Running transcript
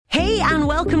Hey, and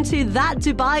welcome to That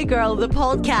Dubai Girl, the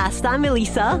podcast. I'm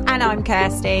Elisa. And I'm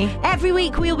Kirsty. Every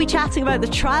week we'll be chatting about the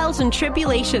trials and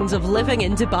tribulations of living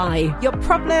in Dubai. Your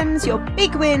problems, your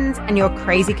big wins, and your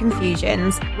crazy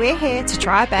confusions. We're here to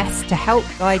try our best to help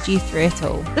guide you through it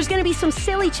all. There's going to be some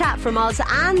silly chat from us,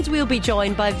 and we'll be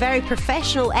joined by very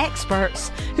professional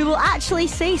experts who will actually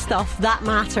say stuff that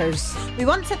matters. We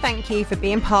want to thank you for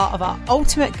being part of our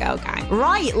ultimate girl gang.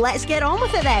 Right, let's get on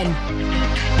with it then.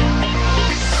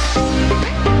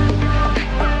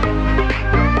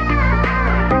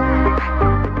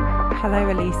 Hello,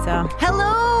 Elisa.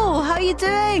 Hello, how are you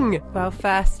doing? Well,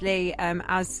 firstly,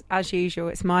 as usual,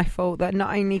 it's my fault that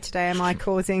not only today am I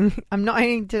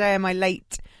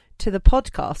late to the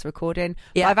podcast recording,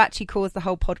 but I've actually caused the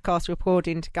whole podcast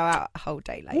recording to go out a whole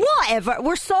day late. Whatever.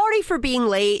 We're sorry for being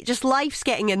late. Just life's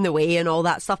getting in the way and all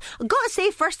that stuff. I've got to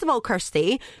say, first of all,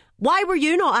 Kirsty, why were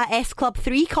you not at S Club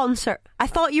 3 concert? I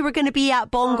thought you were going to be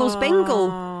at Bongo's Bingo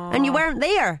and you weren't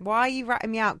there. Why are you ratting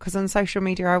me out? Because on social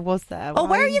media I was there. Oh,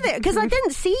 were you there? Because I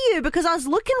didn't see you because I was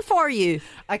looking for you.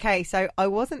 Okay, so I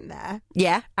wasn't there.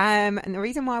 Yeah. And the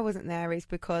reason why I wasn't there is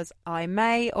because I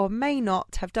may or may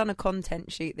not have done a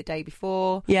content shoot the day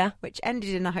before. Yeah. Which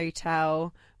ended in a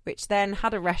hotel, which then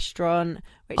had a restaurant,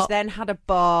 which then had a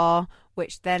bar,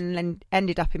 which then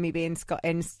ended up in me being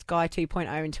in Sky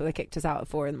 2.0 until they kicked us out at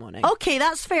 4 a.m. Okay,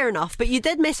 that's fair enough. But you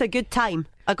did miss a good time.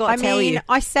 I got to tell you.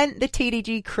 I sent the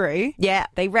TDG crew. Yeah.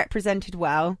 They represented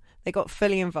well. They got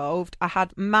fully involved. I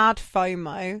had mad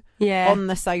FOMO on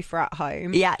the sofa at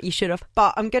home. Yeah, you should have.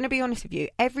 But I'm going to be honest with you.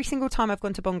 Every single time I've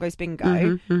gone to Bongo's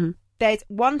Bingo, there's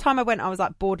one time I went, I was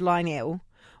like borderline ill.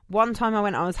 One time I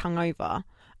went, I was hungover.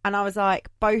 And I was like,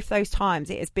 both those times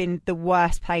it has been the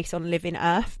worst place on living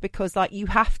earth because like you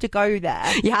have to go there.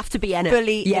 You have to be in it.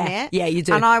 Fully in it. Yeah, you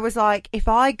do. And I was like, if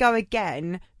I go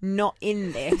again, not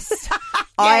in this,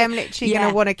 I am literally going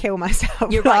to want to kill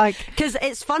myself. You're right. Because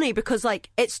it's funny because like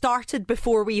it started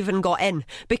before we even got in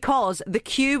because the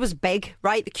queue was big,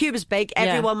 right? The queue was big.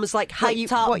 Everyone was like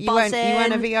hyped up, buzzing. You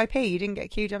weren't a VIP? You didn't get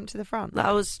queue jumped to the front?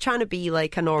 I was trying to be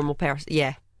like a normal person.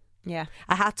 Yeah. Yeah.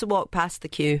 I had to walk past the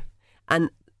queue and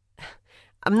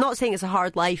I'm not saying it's a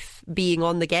hard life being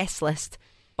on the guest list,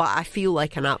 but I feel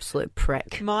like an absolute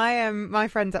prick. My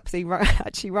friends actually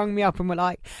rung me up and were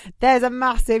like, there's a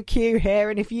massive queue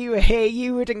here and if you were here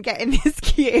you wouldn't get in this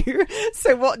queue,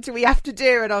 so what do we have to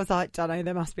do? And I was like, don't know,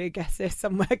 there must be a guest list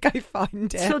somewhere, go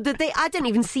find it. So did they? I didn't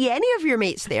even see any of your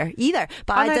mates there either,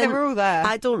 but I know they were all there.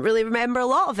 I don't really remember a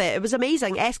lot of it. It was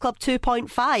amazing. S Club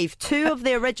 2.5, two of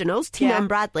the originals, Tina and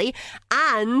Bradley,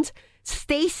 and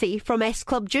Stacey from S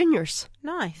Club Juniors.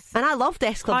 Nice. And I loved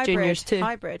S Club Juniors too.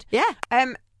 Hybrid. Yeah.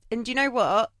 And do you know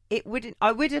what?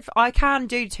 I can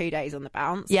do 2 days on the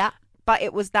bounce. Yeah. But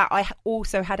it was that I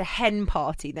also had a hen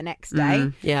party the next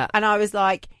day. Yeah. And I was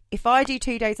like, if I do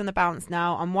 2 days on the bounce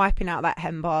now, I'm wiping out that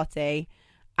hen party.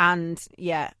 And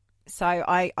yeah. So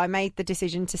I made the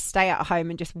decision to stay at home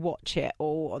and just watch it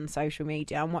all on social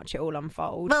media and watch it all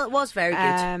unfold. Well, it was very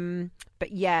good.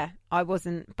 But yeah, I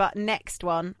wasn't. But next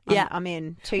one, I'm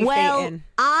in. 2 feet in.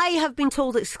 I have been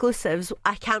told exclusives.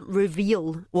 I can't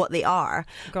reveal what they are.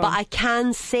 But I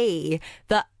can say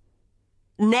that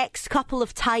next couple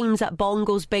of times at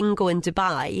Bongo's Bingo in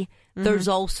Dubai, there's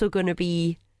also going to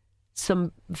be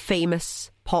some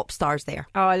famous pop stars there.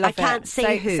 Oh, I love it. I can't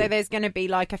say who. So there's going to be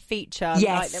like a feature.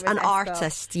 Yes, like an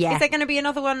artist, yeah. Is there going to be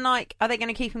another one like, are they going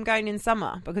to keep them going in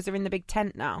summer because they're in the big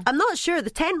tent now? I'm not sure.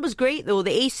 The tent was great though.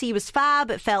 The AC was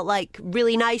fab. It felt like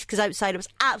really nice because outside it was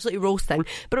absolutely roasting.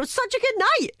 But it was such a good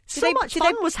night. So much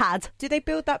fun was had. Did they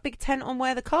build that big tent on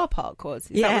where the car park was?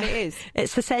 Is that what it is?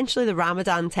 It's essentially the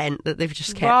Ramadan tent that they've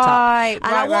just kept up. And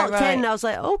I walked in and I was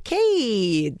like,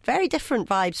 okay, very different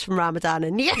vibes from Ramadan.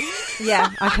 And yeah,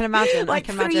 I can imagine.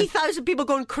 Like 3,000 people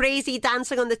going crazy,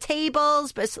 dancing on the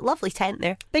tables, but it's a lovely tent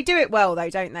there. They do it well though,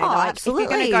 don't they? Oh, like, absolutely. If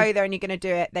you're going to go there and you're going to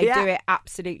do it, they do it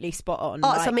absolutely spot on.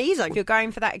 Oh, it's amazing. If you're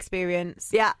going for that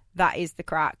experience, that is the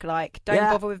crack. Like, don't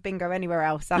bother with bingo anywhere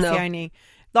else. That's the only...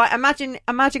 Like, imagine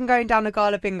going down a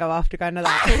gala bingo after going to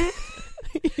that.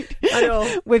 I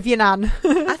know. With your nan.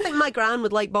 I think my gran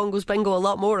would like Bongo's Bingo a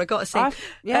lot more, I got to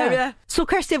say. So,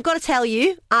 Kirsty, I've got to tell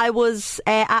you, I was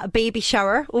at a baby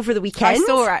shower over the weekend. I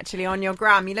saw actually on your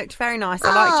gram. You looked very nice.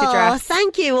 I liked your dress.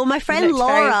 Thank you. Well, my friend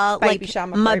Laura,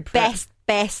 my best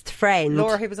friend.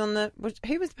 Laura, who was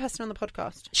the person on the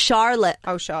podcast? Charlotte.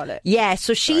 Oh, Charlotte. Yeah,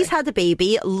 so she's had a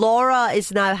baby. Laura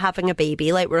is now having a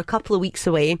baby. Like, we're a couple of weeks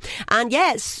away. And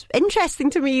yeah, it's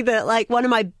interesting to me that like one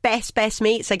of my best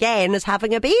mates again is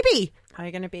having a baby. Are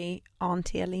you going to be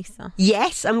Auntie Elisa?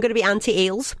 Yes, I'm going to be Auntie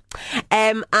Ailes.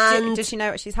 And does she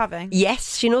know what she's having?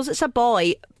 Yes, she knows it's a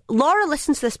boy. Laura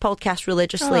listens to this podcast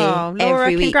religiously Laura,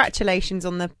 every week. Congratulations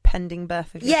on the pending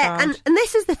birth of your child. and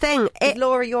this is the thing. Is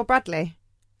Laura your Bradley?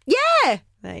 Yeah.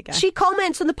 There you go. She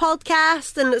comments on the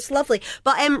podcast and it's lovely.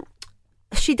 But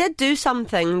she did do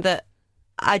something that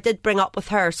I did bring up with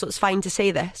her, so it's fine to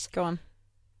say this. Go on.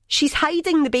 She's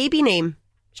hiding the baby name.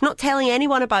 She's not telling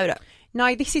anyone about it.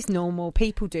 No, this is normal.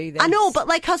 People do this. I know, but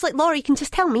like, I was like, Laura, you can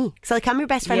just tell me. Because like, I'm your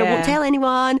best friend. I Yeah. won't tell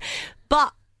anyone.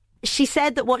 But she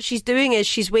said that what she's doing is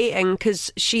she's waiting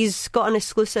because she's got an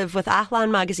exclusive with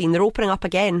Ahlan magazine. They're opening up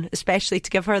again, especially to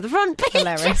give her the front page.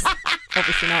 Hilarious.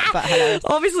 Obviously not, but hilarious.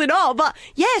 Obviously not, but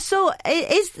yeah, so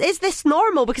is this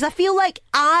normal? Because I feel like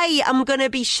I am going to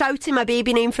be shouting my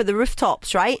baby name for the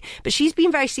rooftops, right? But she's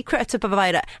been very secretive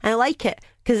about it, and I like it,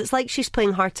 because it's like she's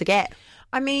playing hard to get.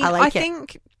 I mean, I like it.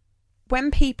 think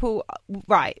when people...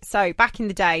 Right, so back in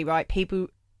the day, right, people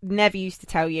never used to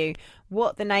tell you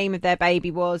what the name of their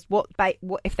baby was, what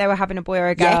if they were having a boy or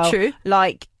a girl. Yeah, true.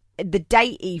 Like, the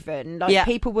date even. Like, Yeah.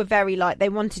 people were very, like, they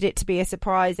wanted it to be a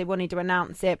surprise, they wanted to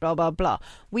announce it, blah, blah, blah.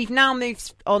 We've now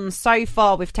moved on so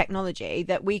far with technology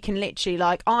that we can literally,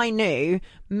 like, I knew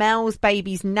Mel's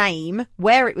baby's name,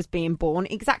 where it was being born,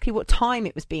 exactly what time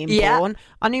it was being born.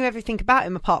 I knew everything about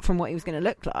him apart from what he was going to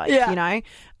look like, you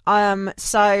know?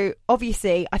 So,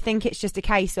 obviously, I think it's just a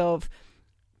case of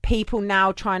people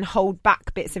now try and hold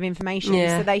back bits of information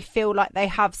so they feel like they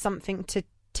have something to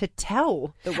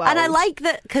tell the world. And I like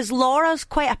that, because Laura's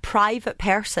quite a private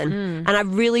person, and I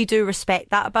really do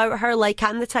respect that about her. Like,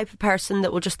 I'm the type of person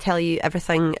that will just tell you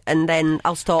everything and then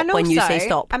I'll stop And when you also, say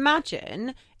stop.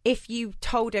 Imagine if you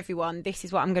told everyone, this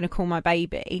is what I'm going to call my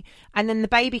baby, and then the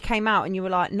baby came out and you were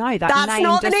like, no, that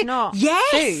name does not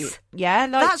suit. Yeah,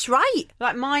 like, that's right.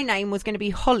 Like, my name was going to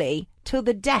be Holly till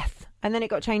the death, and then it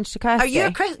got changed to Kirsty. Are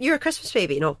you're a Christmas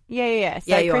baby? No. Yeah. So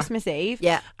Yeah, you Christmas Eve.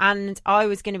 Yeah. And I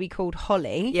was going to be called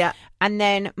Holly. Yeah. And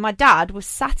then my dad was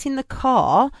sat in the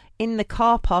car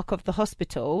park of the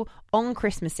hospital on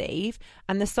Christmas Eve,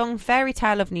 and the song Fairy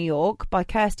Tale of New York by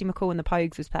Kirsty MacColl and the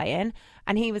Pogues was playing,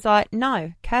 and he was like,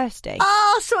 no, Kirsty.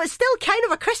 Oh, so it's still kind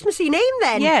of a Christmassy name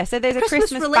then? Yeah, so there's a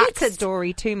Christmas related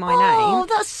backstory to my Oh, name.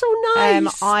 that's so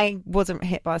nice. I wasn't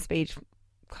hit by a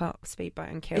speedboat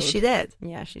and killed. Is she dead?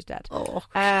 Yeah, she's dead. Oh.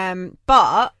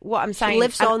 But what I'm saying, She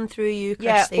lives on through you, Kirsty.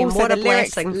 yeah, and also what a the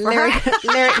lyrics, blessing for her.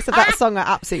 lyrics of that song are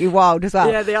absolutely wild as well.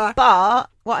 Yeah, they are. But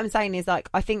what I'm saying is, like,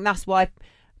 I think that's why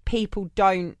people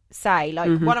don't say,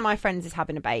 like, one of my friends is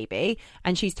having a baby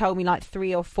and she's told me like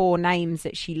 3 or 4 names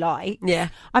that she likes. Yeah.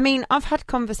 I mean, I've had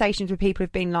conversations with people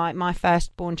who've been like, my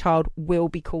firstborn child will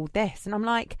be called this, and I'm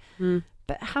like,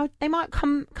 but how they might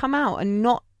come out and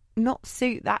not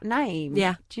suit that name.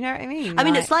 Yeah. Do you know what I mean? I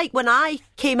mean, it's like when I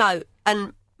came out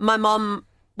and my mum,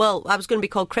 well, I was going to be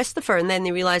called Christopher, and then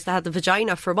they realised I had the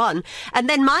vagina for one. And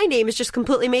then my name is just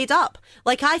completely made up.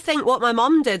 Like, I think what my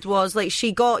mum did was, like,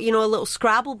 she got, you know, a little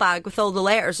Scrabble bag with all the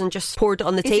letters and just poured it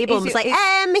on the table and was like, here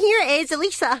it is,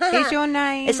 Elisa. Is your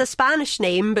name? It's a Spanish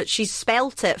name, but she's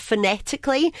spelt it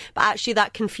phonetically, but actually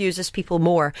that confuses people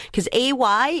more. Because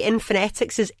AY in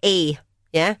phonetics is A.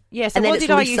 Yeah? Yeah, so and then what it's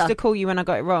did I Lisa. used to call you when I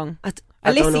got it wrong? I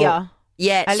don't know. Alicia.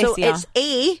 Yeah, so Alicia. it's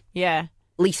A, Yeah.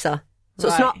 Lisa. So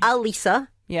it's Right. not Alisa,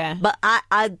 Yeah. but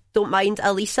I don't mind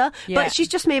Alisa. Yeah. But she's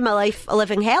just made my life a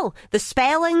living hell. The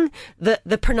spelling,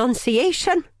 the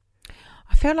pronunciation.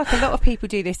 I feel like a lot of people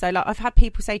do this though. Like, I've had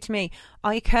people say to me,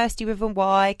 are you Kirsty with a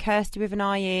Y, Kirsty with an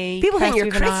IE? People think Kirsty you're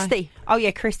with an I?" Christy. Oh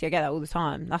yeah, Christy, I get that all the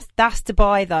time. That's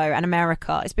Dubai though, and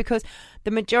America. It's because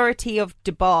the majority of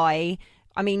Dubai,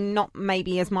 I mean, not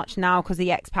maybe as much now because of the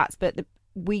expats, but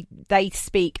they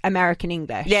speak American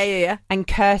English. Yeah. And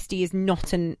Kirsty is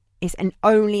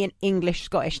only an English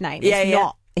Scottish name.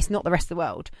 It's not the rest of the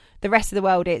world. The rest of the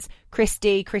world is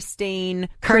Christy, Christine,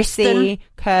 Chrissy,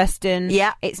 Kirsten.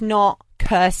 Yeah. It's not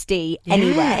Kirsty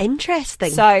anywhere. Yeah,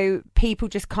 interesting. So people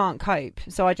just can't cope.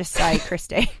 So I just say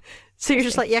Christy. So you're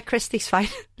just like, yeah, Christy's fine.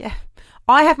 Yeah.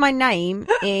 I have my name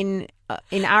in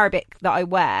Arabic that I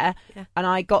wear, and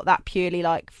I got that purely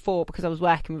because I was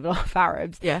working with a lot of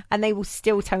Arabs. Yeah. And they will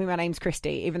still tell me my name's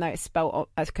Christy, even though it's spelled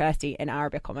as Kirsty in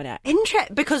Arabic on my neck.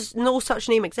 Because no such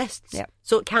name exists. Yep.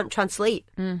 So it can't translate.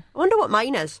 I wonder what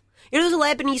mine is. You know, there's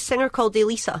a Lebanese singer called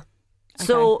Elisa.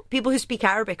 So people who speak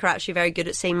Arabic are actually very good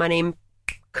at saying my name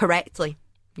correctly.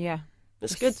 Yeah.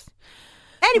 It's good.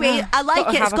 Anyway, I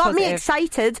like it. It's got me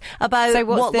excited about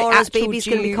what Laura's baby's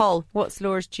going to be called. What's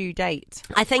Laura's due date?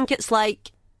 I think it's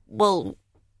like, well,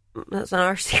 that's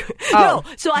another secret. Oh,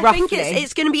 no, so I roughly. think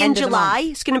it's going to be in July.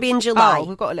 It's going to be in July. Oh,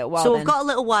 we've got a little while. So we've got a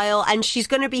little while, and she's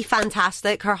going to be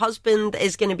fantastic. Her husband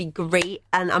is going to be great,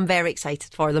 and I'm very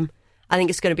excited for them. I think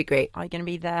it's going to be great. Are you going to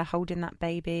be there holding that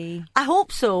baby? I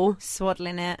hope so.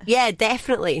 Swaddling it? Yeah,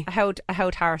 definitely. I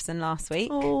held Harrison last week.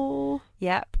 Oh.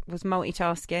 Yep, was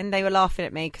multitasking. They were laughing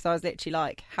at me because I was literally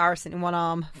like Harrison in one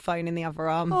arm, phone in the other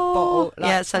arm, bottle. Like,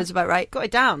 yeah, it sounds about right. Got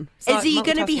it down. Is he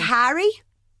going to be Harry?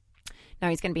 No,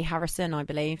 he's going to be Harrison, I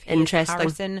believe. Interesting.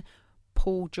 Harrison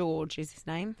Paul George is his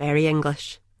name. Very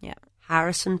English. Yeah.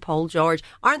 Harrison Paul George.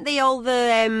 Aren't they all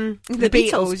the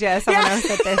Beatles? Yeah, someone else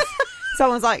said this.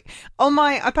 Someone's like,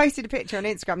 I posted a picture on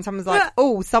Instagram. Someone's like,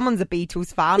 oh, someone's a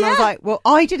Beatles fan. Yeah. I was like, well,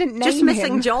 I didn't name him. Just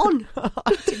missing John.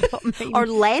 I did not mean. Or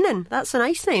Lennon. That's a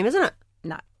nice name, isn't it?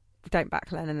 No, don't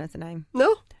back Lennon as a name.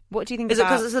 No. What do you think Is it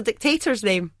because it's a dictator's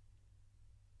name?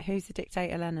 Who's the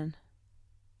dictator, Lennon?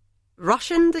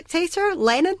 Russian dictator?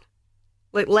 Lenin?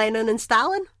 Like Lenin and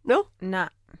Stalin? No? Nah.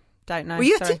 Don't know. Were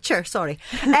you a teacher? Sorry.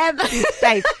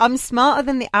 Babe, I'm smarter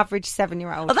than the average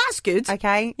 7-year-old. Oh, that's good.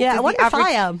 Okay? Yeah, I wonder if I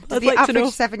am. I'd like average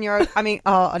 7-year-old... I mean,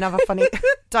 another funny...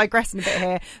 digressing a bit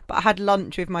here, but I had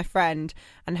lunch with my friend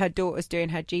and her daughter's doing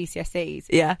her GCSEs.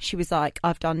 Yeah. She was like,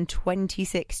 I've done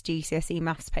 26 GCSE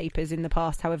maths papers in the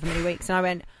past however many weeks. And I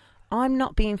went, I'm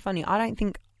not being funny. I don't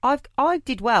think... I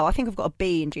did well. I think I've got a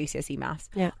B in GCSE maths.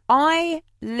 Yeah. I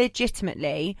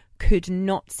legitimately could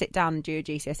not sit down and do a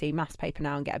GCSE maths paper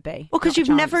now and get a B. Well, because you've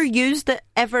never used it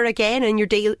ever again in your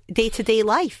day-to-day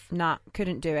life. Nah,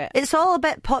 couldn't do it. It's all a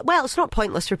bit... well, it's not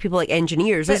pointless for people like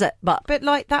engineers, is it? But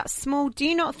like that small... Do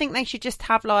you not think they should just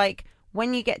have like...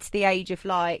 When you get to the age of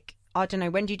like... I don't know,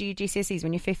 when do you do GCSEs?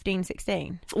 When you're 15,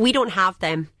 16? We don't have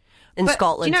them in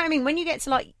Scotland. Do you know what I mean? When you get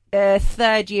to like...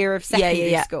 third year of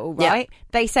secondary school, right? Yeah.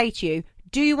 They say to you,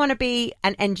 do you want to be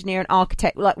an engineer, an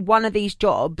architect, like one of these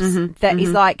jobs that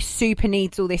is like super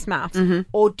needs all this maths,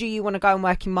 or do you want to go and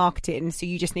work in marketing, so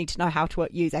you just need to know how to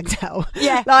use Excel?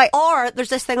 Yeah. Like, or there's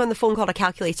this thing on the phone called a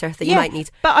calculator that you might need.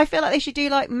 But I feel like they should do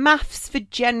like maths for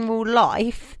general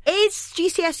life. Is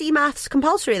GCSE maths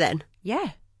compulsory then?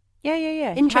 Yeah.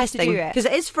 Yeah. Interesting. Because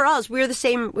it is for us. We're the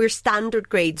same. We're standard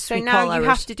grades. So now you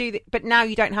have to do it, but now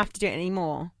you don't have to do it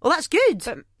anymore. Well, that's good.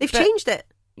 They've changed it.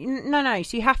 No.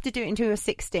 So you have to do it until you're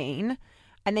 16,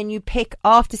 and then you pick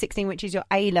after 16, which is your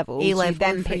A level. You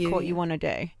then pick what you want to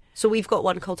do. So we've got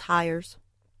one called Hires.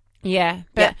 Yeah,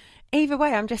 but either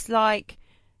way, I'm just like,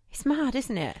 it's mad,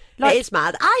 isn't it? Like, it is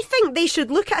mad. I think they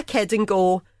should look at a kid and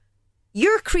go,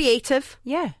 you're creative.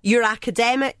 Yeah. You're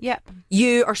academic. Yep.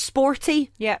 You are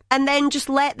sporty. Yep. And then just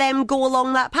let them go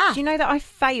along that path. Do you know that I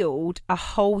failed a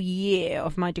whole year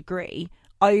of my degree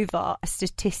over a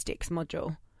statistics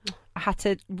module? I had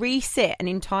to resit an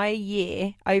entire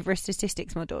year over a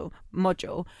statistics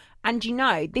module. And you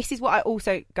know, this is what I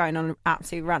also going on an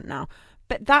absolute rant now.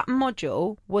 But that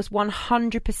module was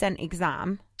 100%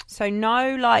 exam. So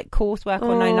no like coursework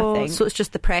or no nothing. So it's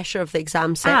just the pressure of the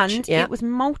exam And it was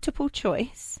multiple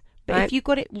choice. But if you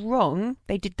got it wrong,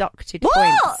 they deducted what?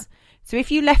 points. So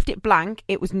if you left it blank,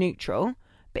 it was neutral.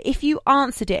 But if you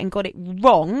answered it and got it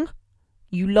wrong,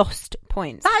 you lost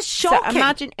points. That's shocking. So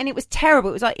imagine, and it was terrible.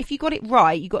 It was like, if you got it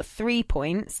right, you got 3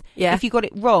 points. Yeah. If you got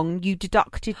it wrong, you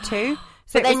deducted 2.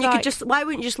 So but then you could just, why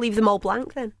wouldn't you just leave them all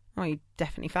blank then? Oh, you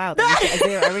definitely failed. Then you get a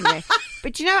 0, wouldn't you?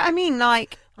 But do you know what I mean?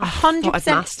 Like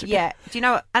 100%. Yeah. Do you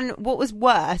know what? And what was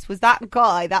worse was that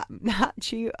guy, that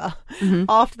tutor.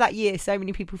 After that year, so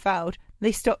many people failed.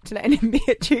 They stopped letting him be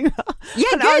a tutor. Yeah,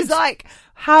 and good. I was like,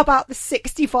 how about the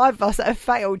 65 of us that have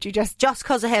failed? You just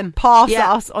because of him pass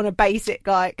us on a basic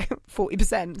like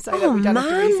 40%, so that we don't have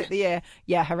to resit the year.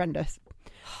 Yeah, horrendous.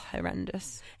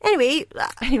 Anyway,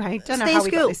 don't know how we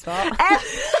got this far.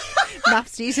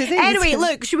 Maths GCSEs. Anyway,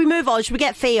 look, should we move on? Should we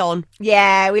get Faye on?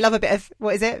 Yeah, we love a bit of,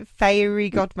 what is it? Fairy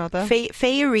godmother?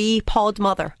 Fairy pod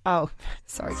mother. Oh,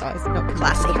 sorry guys, not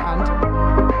classy.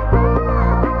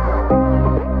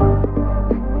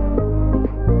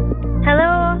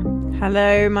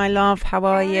 Hello, my love. How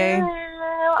are you?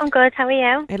 Hello, I'm good. How are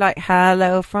you? You're like,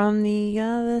 hello from the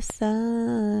other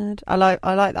side. I like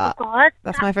that. Oh, God.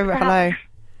 That's my favourite hello.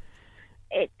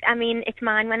 It's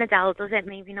mine when Adele does it,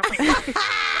 maybe not.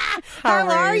 How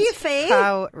are you, Faye?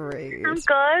 How rude. I'm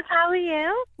good. How are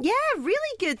you? Yeah,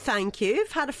 really good, thank you.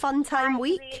 I've had a fun time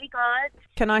week. Really good.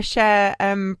 Can I share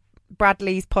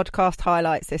Bradley's podcast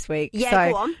highlights this week? Yeah,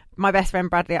 go on. My best friend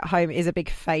Bradley at home is a big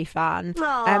Faye fan.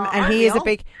 And he is a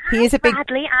big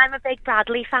Bradley. I'm a big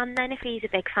Bradley fan then, if he's a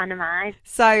big fan of mine.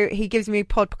 So he gives me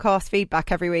podcast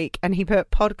feedback every week, and he put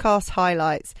podcast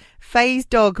highlights. Faye's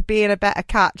dog being a better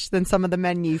catch than some of the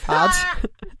men you've had.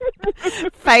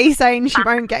 Faye saying she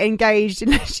won't get engaged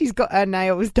unless she's got her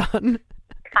nails done.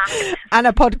 And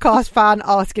a podcast fan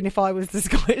asking if I was the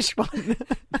Scottish one.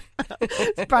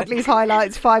 Bradley's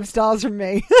highlights, 5 stars from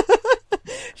me.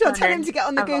 Shall I tell him to get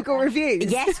on the Google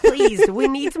reviews? Yes, please. We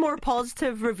need more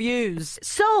positive reviews.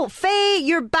 So, Faye,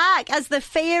 you're back as the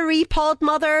Fairy pod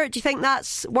mother. Do you think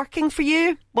that's working for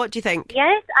you? What do you think?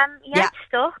 Yes, it's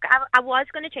stuck. I was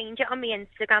going to change it on my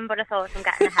Instagram, but I thought I'm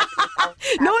getting ahead of myself.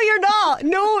 No, you're not.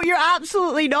 No, you're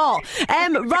absolutely not.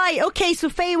 Right, okay, so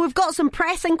Faye, we've got some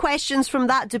pressing questions from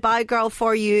that Dubai girl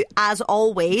for you, as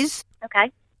always.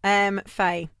 Okay.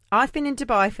 Faye, I've been in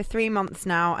Dubai for 3 months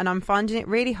now and I'm finding it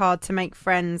really hard to make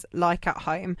friends like at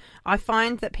home. I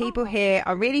find that people here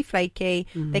are really flaky.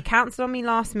 They cancel on me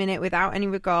last minute without any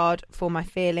regard for my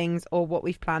feelings or what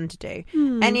we've planned to do.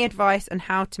 Any advice on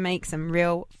how to make some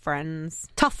real friends?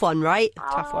 Tough one, right?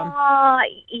 Tough one. Oh,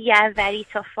 yeah, very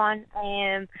tough one.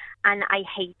 And I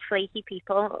hate flaky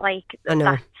people. Like, I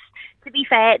know. To be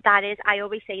fair, that is, I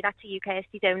always say that to you,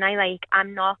 Kirsty, don't I? Like,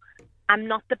 I'm not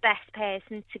the best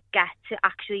person to get to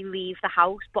actually leave the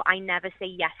house, but I never say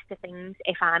yes to things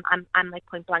if I'm like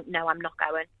point blank, no, I'm not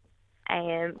going.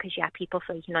 Because people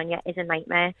flaking on you is a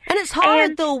nightmare. And it's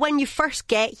hard though when you first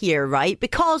get here, right?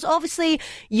 Because obviously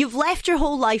you've left your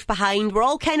whole life behind. We're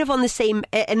all kind of in the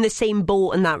same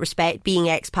boat in that respect, being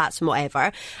expats and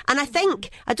whatever. And I think,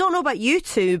 I don't know about you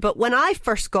two, but when I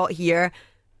first got here,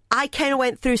 I kind of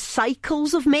went through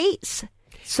cycles of mates.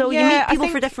 So you meet people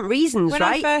for different reasons, right? When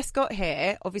I first got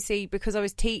here, obviously, because I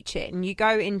was teaching, you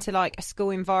go into like a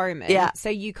school environment. Yeah. So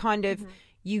you kind of,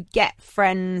 you get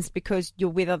friends because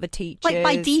you're with other teachers. Like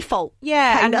by default.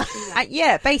 Yeah.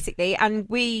 Yeah, basically. And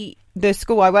the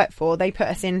school I work for, they put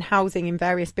us in housing in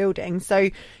various buildings. So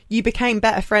you became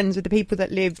better friends with the people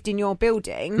that lived in your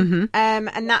building.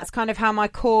 And that's kind of how my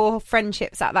core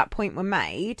friendships at that point were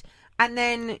made. And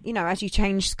then, you know, as you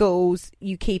change schools,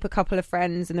 you keep a couple of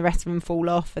friends and the rest of them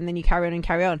fall off and then you carry on and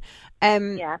carry on.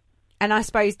 And I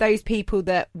suppose those people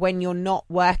that when you're not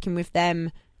working with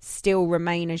them still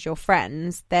remain as your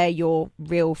friends, they're your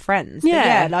real friends.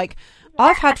 Yeah. Like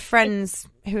I've had friends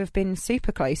who have been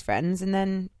super close friends and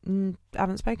then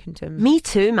haven't spoken to them. Me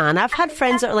too, man. I've had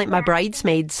friends that are like my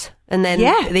bridesmaids and then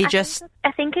they just...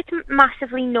 I think it's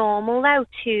massively normal though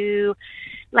to,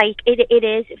 like, it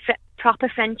is... proper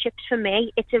friendships for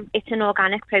me, it's an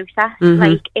organic process.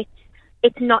 Like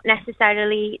it's not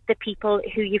necessarily the people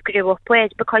who you grew up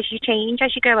with, because you change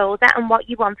as you grow older, and what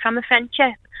you want from a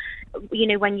friendship, you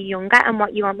know, when you're younger and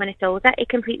what you want when it's older, it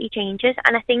completely changes.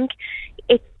 And I think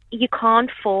you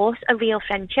can't force a real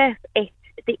friendship.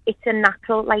 It's a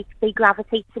natural, like, they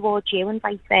gravitate towards you and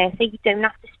vice versa. You don't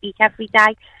have to speak every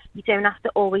day, you don't have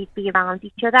to always be around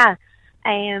each other.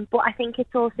 But I think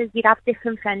it's also, you'd have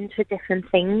different friends for different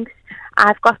things.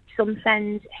 I've got some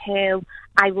friends who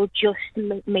I will just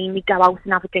mainly go out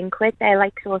and have a drink with. They're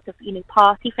like sort of, you know,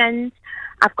 party friends.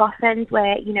 I've got friends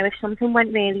where, you know, if something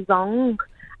went really wrong,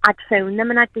 I'd phone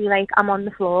them and I'd be like, I'm on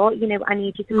the floor, you know, I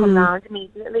need you to come round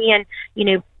immediately and, you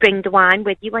know, bring the wine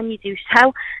with you when you do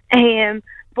so.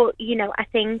 But, you know, I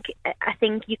think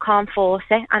you can't force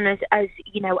it. And as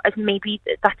you know, as maybe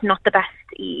that's not the best,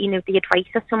 you know, the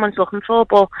advice that someone's looking for.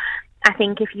 But I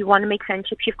think if you want to make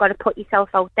friendships, you've got to put yourself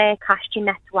out there, cast your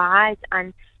nets wide,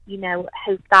 and, you know,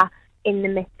 hope that in the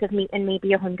midst of meeting maybe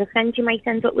 100 friends, you might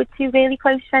end up with 2 really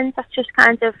close friends. That's just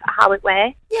kind of how it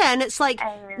works. Yeah, and it's like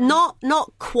not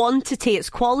quantity, it's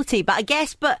quality. But I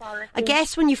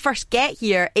guess when you first get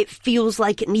here, it feels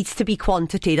like it needs to be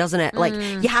quantity, doesn't it? Like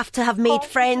you have to have made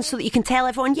friends so that you can tell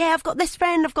everyone, yeah, I've got this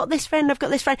friend, I've got this friend, I've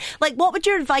got this friend. Like, what would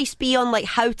your advice be on like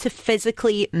how to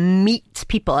physically meet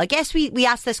people? I guess we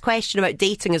asked this question about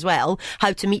dating as well,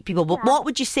 how to meet people. But what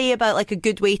would you say about like a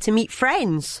good way to meet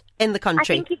friends in the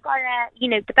country? I think you've got to, you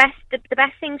know, the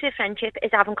best things with friendship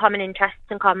is having common interests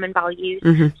and common values.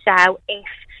 So if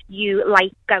you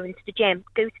like going to the gym,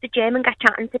 go to the gym and get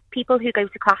chatting to people who go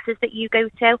to classes that you go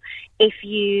to. If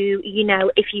you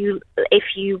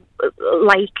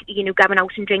like, you know, going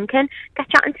out and drinking, get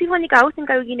chatting to people when you go out and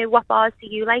go, you know, what bars do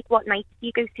you like? What nights do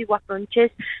you go to? What brunches?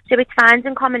 So it's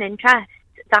finding common interests.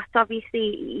 That's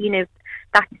obviously, you know,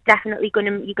 that's definitely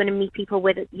you're gonna meet people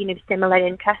with, you know, similar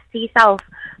interests to yourself.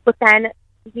 But then,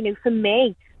 you know, for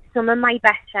me, some of my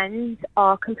best friends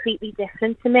are completely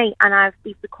different to me, and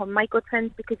we've become my good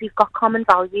friends because we've got common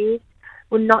values.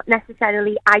 We're not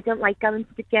necessarily, I don't like going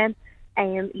to the gym.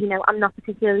 You know, I'm not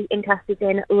particularly interested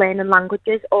in learning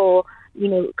languages or, you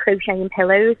know, crocheting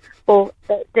pillows. But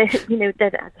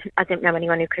I don't know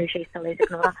anyone who crochets pillows.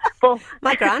 Ignore that. But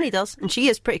my granny does, and she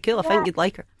is pretty cool. I think you'd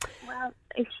like her. Well,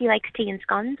 if she likes tea and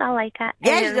scones, I like it.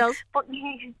 Yeah, she does. But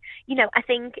you know, I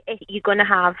think if you're gonna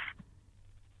have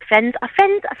friends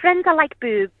are like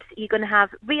boobs. You're gonna have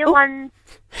real ones,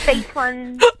 fake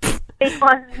ones, big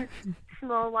ones,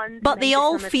 small ones. But they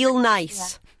all feel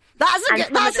nice.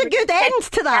 That's a good end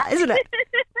to that, isn't it?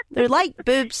 They're like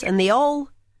boobs and they all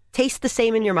taste the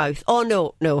same in your mouth. Oh,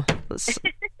 no. No.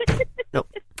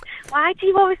 Why do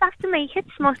you always have to make it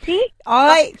smutty?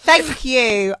 Thank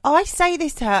you. I say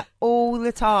this to her all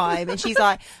the time, and she's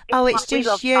like, "Oh, it's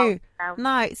just you."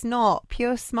 No, it's not.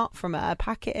 Pure smut from her.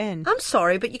 Pack it in. I'm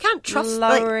sorry, but you can't trust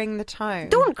lowering the tone.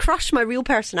 Don't crush my real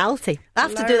personality. I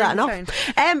have to do that enough.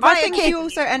 I think you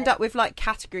also end up with like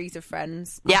categories of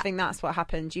friends. Yeah. I think that's what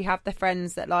happens. You have the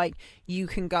friends that like you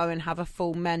can go and have a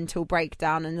full mental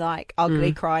breakdown and like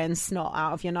ugly cry and snot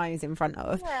out of your nose in front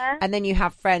of. Yeah. And then you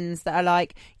have friends that are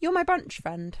like, you're my brunch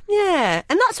friend. Yeah,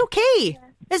 and that's okay. Yeah.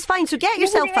 It's fine. So get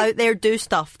yourself out there, do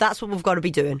stuff. That's what we've got to be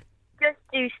doing. Just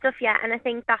do stuff, yeah. And I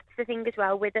think that's the thing as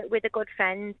well with a good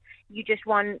friend. You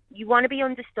want to be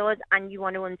understood and you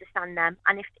want to understand them.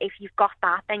 And if you've got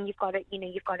that, then you've got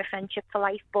a friendship for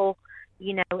life. But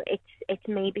it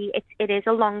is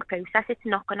a long process. It's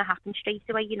not going to happen straight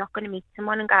away. You're not going to meet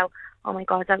someone and go, oh my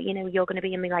God, you're going to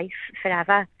be in my life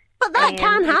forever. But that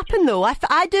can happen, though.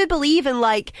 I do believe in,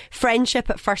 like, friendship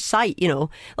at first sight,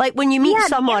 Like, when you meet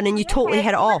someone and you totally hit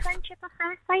it off. Friendship at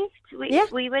first sight.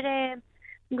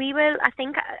 We were, I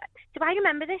think, do I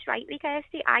remember this rightly,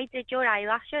 Kirsty? I did your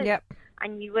eyelashes. Yep.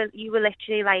 And you were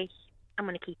literally like, I'm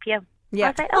going to keep you. Yeah. I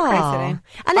was like, okay.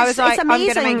 And I was like, I'm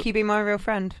going to make you be my real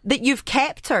friend. That you've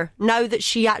kept her now that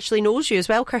she actually knows you as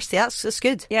well, Kirsty. That's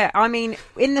good. Yeah, I mean,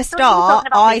 in the start,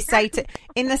 I say to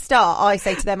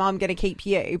them, I'm going to keep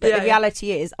you. But the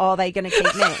reality is, are they going to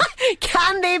keep me?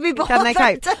 Can they be bothered? Can they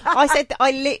cope? I said,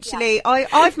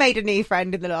 I've made a new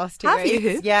friend in the last 2 weeks. Have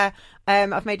you? Yeah.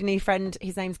 I've made a new friend.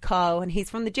 His name's Carl, and he's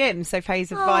from the gym. So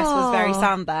Faye's advice was very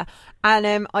sound there.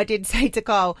 And I did say to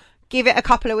Carl, give it a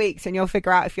couple of weeks and you'll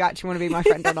figure out if you actually want to be my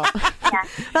friend or not. Yeah.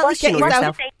 At least you know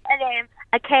yourself.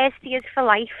 A Kirsty is for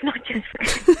life, not just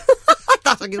for...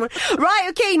 That's a good one. Right,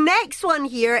 okay, next one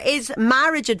here is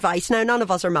marriage advice. Now, none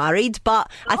of us are married, but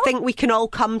I think we can all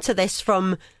come to this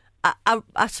from a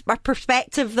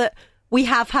perspective that we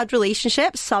have had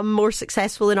relationships, some more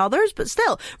successful than others, but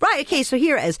still. Right, okay, so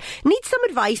here it is. Need some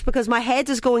advice because my head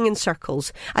is going in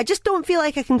circles. I just don't feel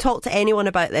like I can talk to anyone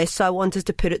about this, so I wanted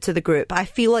to put it to the group. I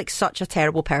feel like such a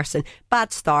terrible person.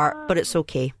 Bad start, but it's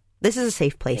okay. This is a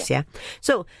safe place, yeah?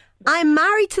 So, I'm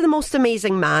married to the most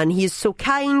amazing man. He is so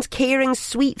kind, caring,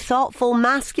 sweet, thoughtful,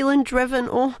 masculine, driven,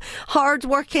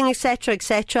 hard-working, etc.,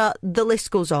 etc. The list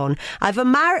goes on. I've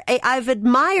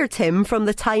admired him from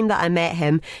the time that I met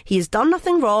him. He has done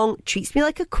nothing wrong, treats me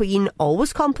like a queen,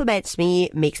 always compliments me,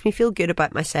 makes me feel good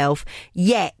about myself.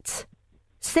 Yet,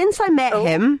 since I met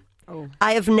him,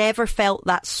 I have never felt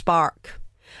that spark.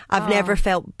 I've never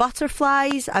felt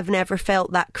butterflies. I've never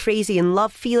felt that crazy in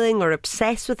love feeling or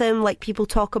obsessed with him like people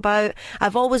talk about.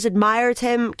 I've always admired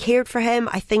him, cared for him.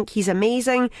 I think he's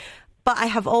amazing. But I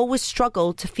have always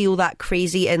struggled to feel that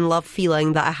crazy in love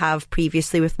feeling that I have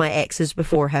previously with my exes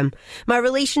before him. My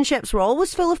relationships were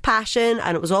always full of passion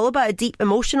and it was all about a deep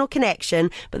emotional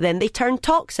connection, but then they turned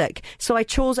toxic. So I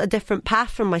chose a different path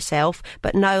for myself,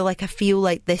 but now I feel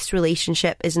like this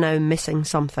relationship is now missing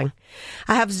something.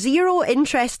 I have zero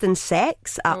interest in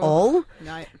sex at all.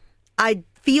 No. I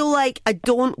feel like I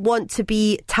don't want to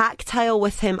be tactile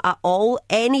with him at all.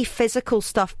 Any physical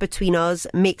stuff between us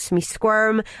makes me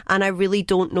squirm and I really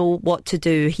don't know what to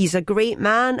do. He's a great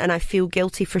man and I feel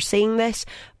guilty for saying this,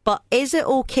 but is it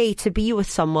okay to be with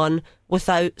someone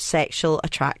without sexual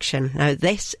attraction? Now,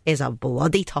 this is a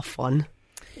bloody tough one.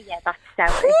 Yeah,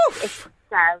 it's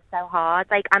so hard.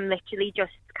 I'm literally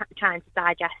just trying to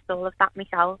digest all of that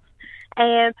myself.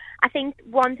 I think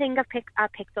one thing I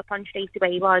picked up on straight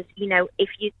away was, if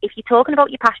you're talking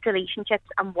about your past relationships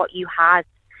and what you had,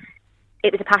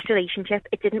 it was a past relationship.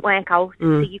 It didn't work out,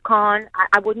 so you can't.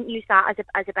 I wouldn't use that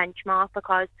as a benchmark,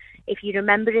 because if you're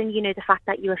remembering, the fact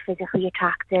that you were physically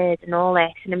attracted and all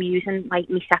this, and I'm using my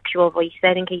sexual voice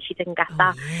there in case you didn't get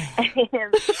that.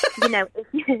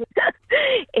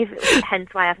 If hence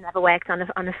why I've never worked on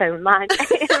a phone line.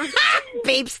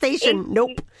 Babe station,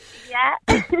 nope. Yeah,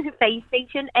 base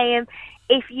station.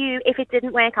 If it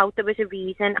didn't work out, there was a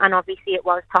reason, and obviously it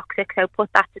was toxic, so put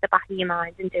that to the back of your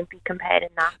mind and don't be comparing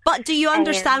that. But do you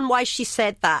understand why she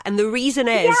said that? And the reason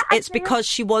is, it's because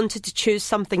she wanted to choose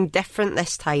something different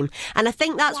this time. And I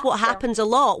think that's what happens a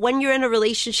lot. When you're in a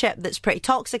relationship that's pretty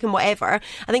toxic and whatever,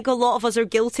 I think a lot of us are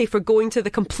guilty for going to the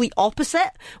complete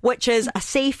opposite, which is a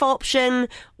safe option,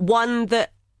 one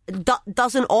that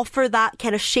doesn't offer that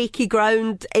kind of shaky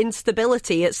ground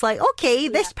instability. It's like, okay,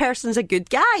 this person's a good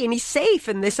guy and he's safe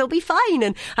and this will be fine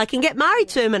and I can get married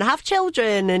to him and have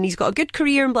children and he's got a good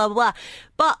career and blah, blah, blah.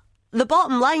 But the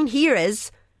bottom line here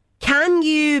is, can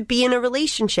you be in a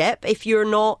relationship if you're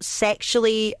not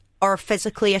sexually or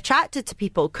physically attracted to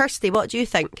people. Kirsty, what do you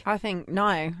think? I think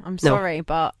no. I'm sorry,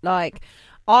 but like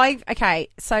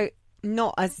so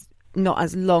not as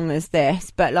long as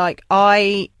this, but like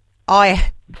I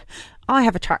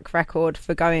have a track record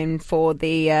for going for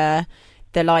the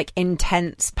like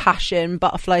intense passion,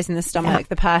 butterflies in the stomach,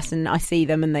 the person, I see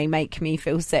them and they make me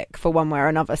feel sick for one way or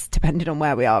another, depending on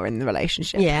where we are in the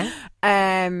relationship. Yeah.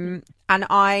 And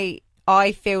I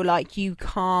feel like you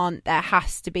can't, there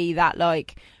has to be that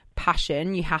like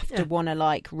passion. You have to want to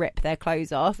like rip their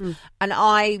clothes off. And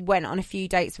I went on a few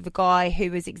dates with a guy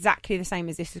who was exactly the same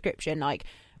as this description, like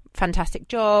fantastic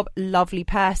job, lovely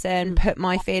person, put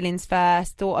my feelings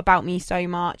first, thought about me so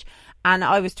much. And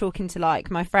I was talking to like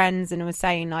my friends and I was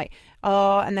saying like,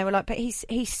 oh, and they were like, but he's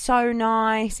so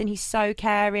nice and he's so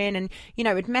caring, and you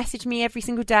know, would message me every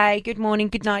single day, good morning,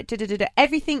 good night,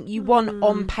 everything you want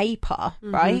on paper,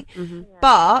 right?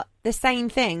 But the same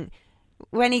thing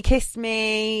when he kissed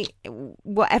me,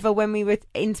 whatever, when we were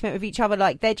intimate with each other,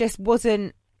 like there just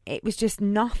wasn't, it was just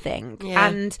nothing.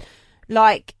 And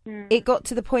like it got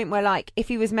to the point where like if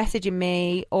he was messaging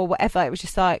me or whatever, it was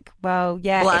just like, well,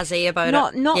 yeah, blasé about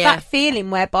it. Not that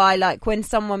feeling whereby like when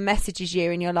someone messages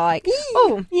you and you're like,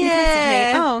 oh,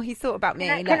 yeah, oh, he thought about me.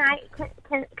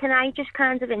 Can I just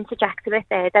kind of interject a bit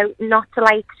there, though, not to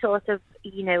like sort of,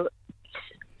 you know,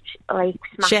 like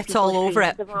shit all over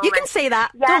it. You can say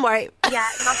that. Don't worry. Yeah,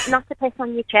 not to piss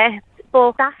on your chest.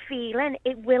 But that feeling,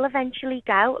 it will eventually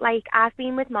go. Like, I've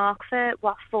been with Mark for,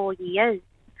 4 years.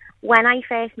 When I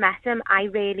first met him, I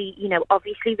really, you know,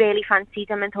 obviously really fancied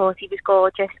him and thought he was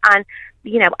gorgeous. And,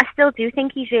 you know, I still do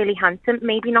think he's really handsome.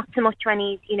 Maybe not so much when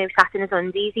he's, you know, sat in his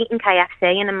undies eating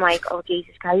KFC and I'm like, oh,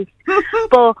 Jesus Christ.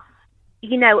 But,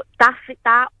 you know, that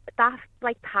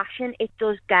like passion, it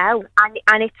does go,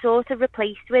 and it's sort of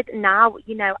replaced with now,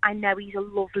 you know, I know he's a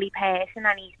lovely person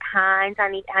and he's kind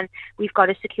and we've got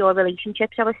a secure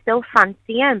relationship, so I still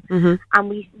fancy him, and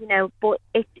we, you know, but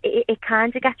it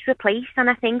kind of gets replaced, and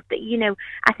I think that, you know,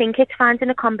 I think it's finding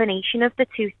a combination of the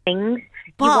two things.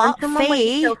 But you want someone when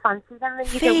you still fancy them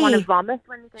and you don't want to vomit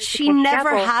when you go to she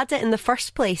never had it in the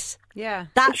first place. Yeah,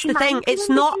 that's the thing. It's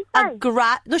not a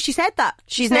no, she said that.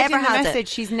 She's never had it.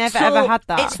 She's never ever had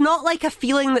that. It's not like a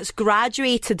feeling that's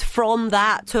graduated from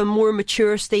that to a more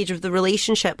mature stage of the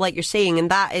relationship, like you're saying,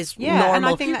 and that is normal. And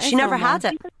I think that she never had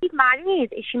it. She's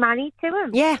married. Is she married to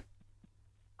him? Yeah.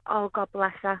 Oh, God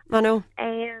bless her. I know.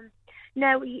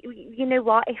 No, you know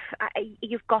what? If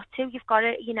you've got to,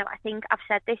 you know, I think I've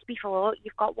said this before,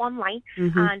 you've got one life,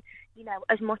 and, you know,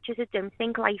 as much as I don't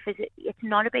think life is, it's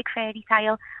not a big fairy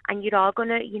tale, and you are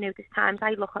gonna, you know, there's times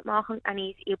I look at Mark and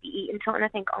he'll be eating something, I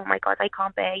think, oh my God, I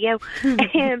can't bear you.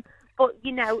 But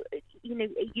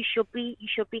you should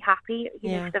be happy,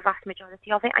 you know, for the vast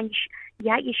majority of it, and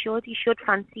you should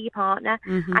fancy your partner.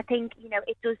 I think, you know,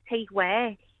 it does take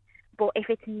work. But if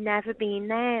it's never been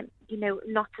there, you know,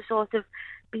 not to sort of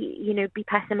be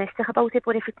pessimistic about it,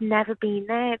 but if it's never been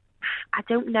there, I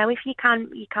don't know if you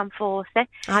can force it.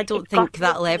 I don't think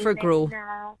that'll ever grow.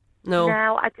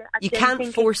 No, you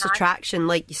can't force attraction,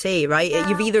 like you say, right? No,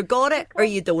 you've either got it or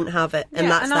you don't have it, and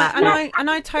that's that. And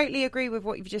I totally agree with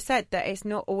what you've just said, that it's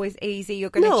not always easy.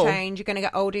 You're going to change. You're going to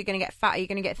get older. You're going to get fatter. You're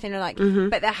going to get thinner. Like,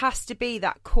 but there has to be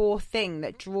that core thing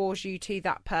that draws you to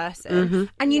that person.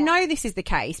 And you know this is the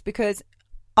case because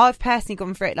I've personally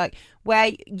gone through it, like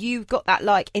where you've got that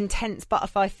like intense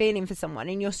butterfly feeling for someone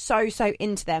and you're so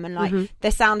into them, and like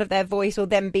the sound of their voice or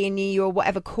them being near you or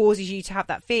whatever causes you to have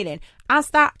that feeling.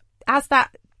 As that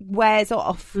wears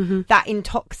off, that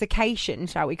intoxication,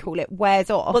 shall we call it, wears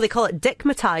off. Well, they call it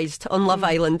dickmatized on Love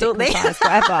Island, don't they?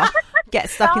 Whatever. Get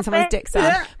stuck in someone's dick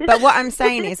sound. But what I'm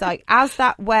saying is, like, as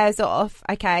that wears off,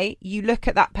 okay, you look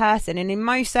at that person and in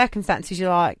most circumstances you're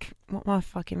like, what am I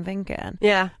fucking thinking?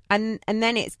 Yeah. And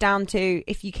then it's down to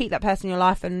if you keep that person in your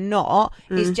life or not,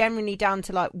 it's generally down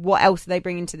to like what else are they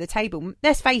bringing to the table.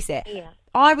 Let's face it. Yeah.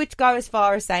 I would go as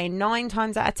far as saying 9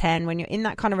 times out of 10, when you're in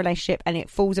that kind of relationship and it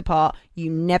falls apart, you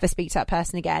never speak to that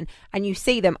person again. And you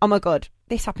see them, oh my God,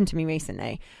 this happened to me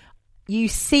recently. You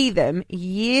see them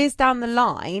years down the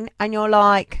line and you're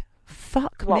like,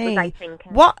 fuck what me. Was I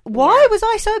thinking? Why was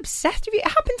I so obsessed with it? It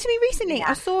happened to me recently. Yeah.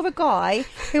 I saw a guy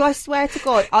who I swear to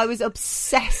God I was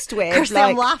obsessed with. Kirsty,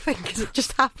 I'm laughing because it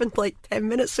just happened like 10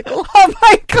 minutes ago. Oh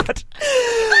my God.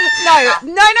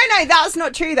 No, that's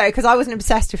not true though, because I wasn't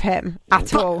obsessed with him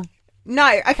at all.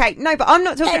 No, okay, no, but I'm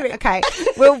not talking. Okay,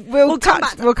 we'll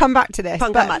come back to this. No,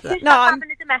 I'm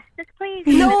having a domestic, please.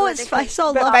 No, it's fine. It's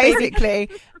all but basically,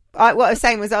 what I was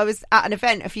saying was I was at an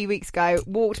event a few weeks ago,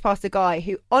 walked past a guy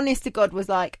who, honest to God, was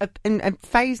like a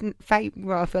phase.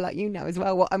 Well, I feel like you know as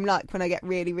well what I'm like when I get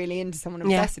really, really into someone,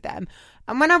 obsessed with them.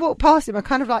 And when I walked past him, I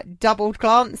kind of like double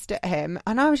glanced at him,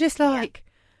 and I was just like,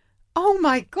 "Oh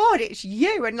my God, it's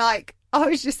you!" And like, I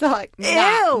was just like,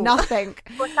 nah, nothing.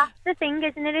 But that's the thing,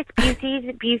 isn't it? It's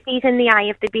beauty's in the eye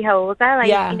of the beholder. Like,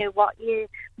 you know,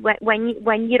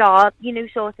 when you are, you know,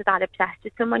 sort of that obsessed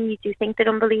with someone, you do think they're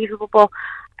unbelievable. But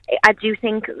I do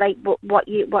think, like, what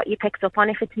you picked up on,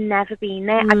 if it's never been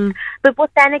there. But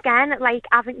then again, like,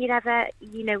 haven't you ever,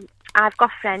 you know, I've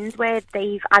got friends where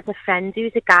they've had a friend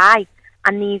who's a guy,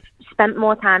 and they've spent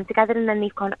more time together, and then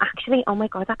they've gone, actually, oh my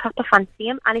God, I proper fancy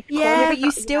him. And it's but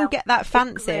you still get that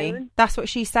fancy. That's what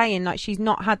she's saying. Like, she's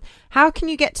not had. How can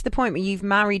you get to the point where you've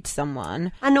married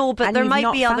someone? I know, but there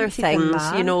might be other things.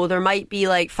 You know, there might be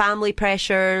like family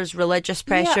pressures, religious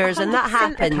pressures, and that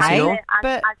happens. Okay. You know,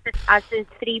 but as the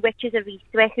three witches of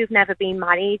Eastwick who've never been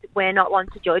married, we're not one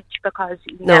to judge, because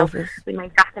you know we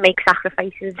might have to make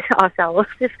sacrifices ourselves.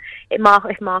 If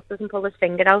Mark doesn't pull his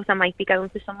finger out, I might be going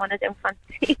for someone I don't fancy.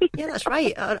 Yeah, that's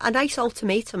right. A nice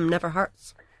ultimatum never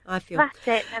hurts, I feel. That's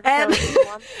it. Never kills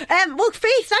anyone. Well,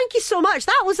 Faith, thank you so much.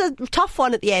 That was a tough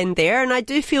one at the end there, and I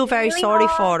do feel very sorry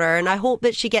for her, and I hope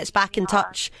that she gets back in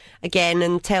touch again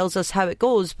and tells us how it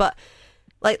goes. But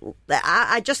like,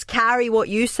 I just carry what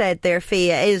you said there,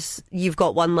 Faye. It is, you've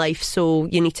got one life, so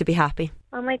you need to be happy.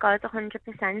 Oh my God,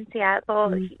 100%, yeah.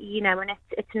 But you know, and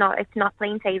it's not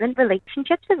plain sailing.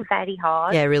 Relationships are very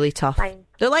hard. Yeah, really tough.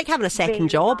 They're like having a second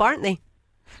job, aren't they?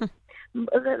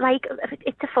 Like,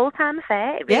 it's a full-time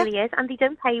affair. It really is, and they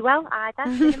don't pay well either.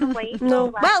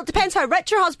 No. Well, it depends how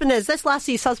rich your husband is. This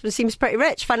lassie's husband seems pretty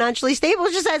rich, financially stable,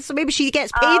 she said, so maybe she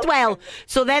gets paid well.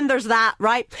 So then there's that,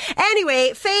 right?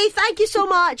 Anyway, Faith, thank you so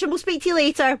much, and we'll speak to you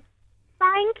later.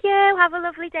 Thank you. Have a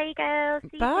lovely day, girls.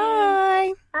 See Bye.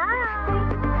 You soon. Bye.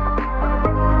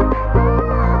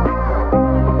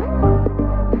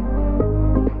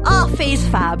 Oh, Faye's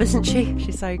fab, isn't she?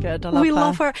 She's so good. I love her. We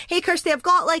love her. Hey, Kirsty, I've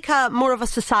got like more of a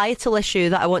societal issue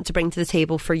that I want to bring to the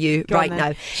table for you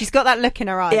now. She's got that look in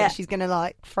her eye that she's going to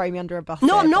like throw me under a bus.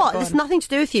 No, I'm not. It's nothing to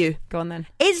do with you. Go on then.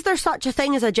 Is there such a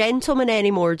thing as a gentleman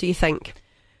anymore, do you think?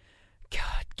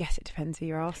 God, guess it depends who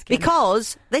you're asking.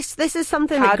 Because this is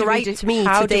something that griped me today.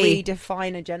 How do we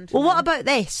define a gentleman? Well, what about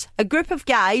this? A group of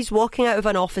guys walking out of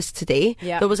an office today.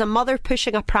 Yep. There was a mother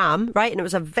pushing a pram, right? And it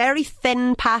was a very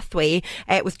thin pathway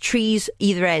with trees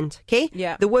either end, okay?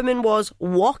 Yeah. The woman was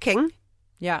walking.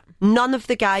 Yeah. None of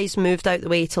the guys moved out the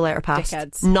way to let her pass.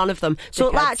 Dickheads. None of them. So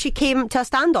it actually came to a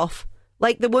standoff.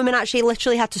 Like, the woman actually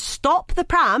literally had to stop the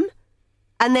pram,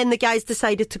 and then the guys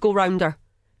decided to go round her.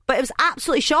 But it was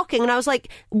absolutely shocking, and I was like,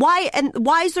 why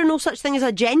is there no such thing as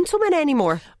a gentleman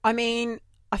anymore? I mean,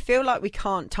 I feel like we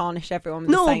can't tarnish everyone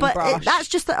with the same brush. No, but that's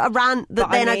just a rant that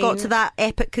I got to that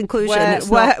epic conclusion.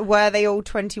 Were they all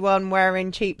 21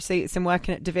 wearing cheap suits and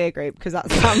working at De Vere Group? Because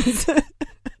that sounds...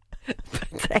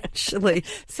 Potentially.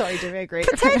 Sorry, De Vere Group.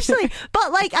 Potentially.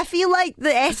 But like, I feel like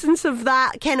the essence of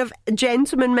that kind of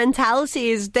gentleman mentality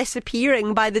is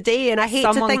disappearing by the day, and I hate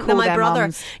to think that my brother...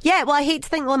 Mums. Yeah, well, I hate to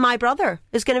think that my brother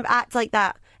is going to act like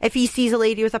that. If he sees a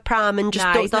lady with a pram and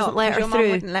just doesn't let her your through.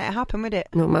 Mum wouldn't let it happen, would it?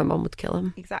 No, my mum would kill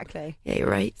him. Exactly. Yeah, you're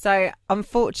right. So,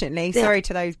 unfortunately, sorry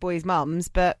to those boys' mums,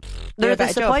 but they're a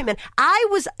disappointment. I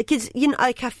was, because, you know,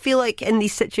 like, I feel like in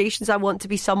these situations I want to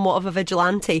be somewhat of a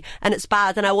vigilante, and it's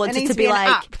bad, and I wanted to be like...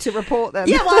 an app to report them.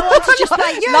 Yeah, well, I want to just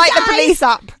like, you like guys the police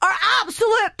app. Are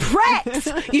absolute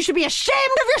pricks. You should be ashamed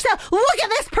of yourself. Look at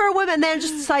this poor woman. Then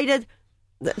just decided...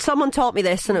 Someone taught me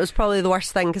this, and it was probably the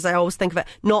worst thing, because I always think of it,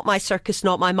 not my circus,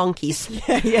 not my monkeys.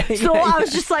 So I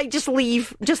was just like, just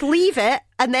leave it.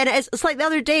 And then it's like the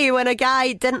other day when a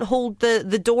guy didn't hold the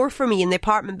door for me in the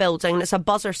apartment building, and it's a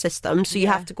buzzer system, so you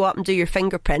have to go up and do your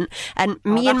fingerprint. And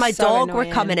me and my dog were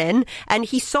coming in, and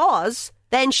he saw us,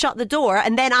 then shut the door,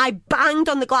 and then I banged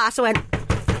on the glass and went...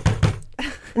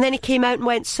 And then he came out and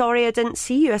went, sorry, I didn't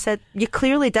see you. I said, you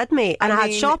clearly did, mate. And I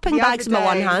had shopping bags in my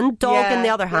one hand, dog in the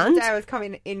other hand. The other day I was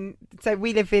coming in, so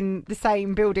we live in the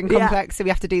same building complex, so we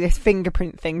have to do this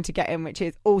fingerprint thing to get in, which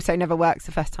is also never works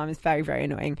the first time. It's very, very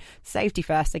annoying. Safety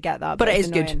first, I get that. But it is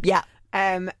annoying. Good, yeah.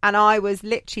 And I was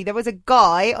literally, there was a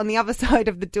guy on the other side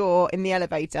of the door in the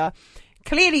elevator,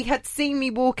 clearly had seen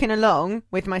me walking along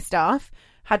with my stuff,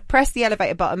 had pressed the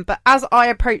elevator button, but as I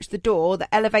approached the door,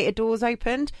 the elevator doors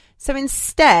opened. So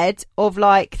instead of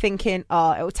like thinking,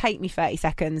 oh, it will take me 30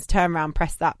 seconds, turn around,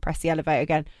 press the elevator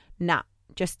again. Nah,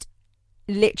 just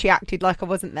literally acted like I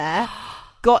wasn't there.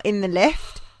 Got in the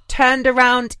lift, turned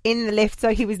around in the lift, so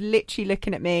he was literally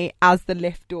looking at me as the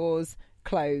lift doors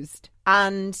closed.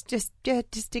 And just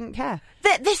didn't care.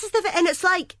 this is and it's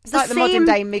like the modern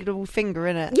day middle finger,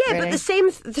 innit? Yeah, really.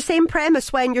 But the same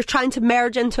premise when you're trying to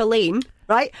merge into a lane,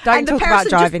 right? Don't talk about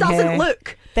driving just doesn't here.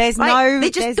 Look. They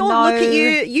just don't look at you.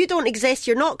 You don't exist.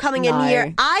 You're not coming in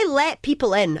here. I let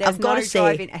people in. There's I've got to say,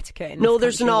 driving etiquette. No,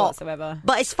 there's not whatsoever.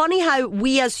 But it's funny how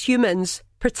we as humans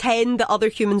pretend that other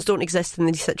humans don't exist in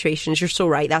these situations. You're so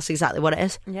right. That's exactly what it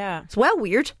is. Yeah, it's well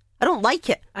weird. I don't like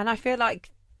it, and I feel like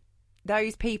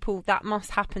those people, that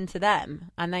must happen to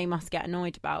them and they must get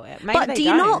annoyed about it. Maybe but do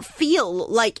you not feel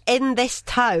like in this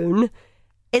town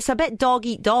it's a bit dog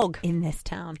eat dog? In this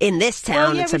town,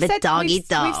 well, yeah, it's a bit dog eat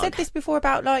dog. We've said this before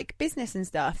about like business and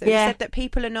stuff. We've said that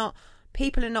people are not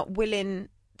willing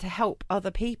to help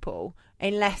other people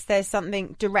unless there's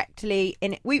something directly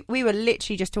in it. We were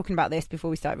literally just talking about this before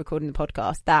we started recording the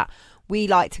podcast, that we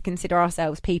like to consider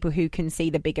ourselves people who can see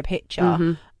the bigger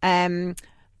picture.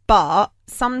 But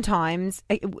sometimes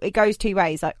it goes two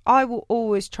ways. Like, I will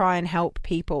always try and help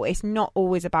people. It's not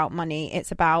always about money. It's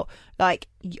about, like,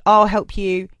 I'll help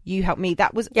you, you help me.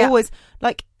 That was always,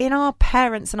 like, in our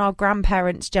parents and our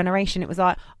grandparents' generation, it was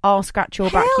like, I'll scratch your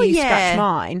back, you scratch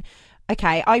mine.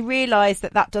 Okay, I realise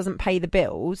that doesn't pay the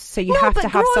bills, so you have to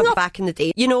have some. Back in the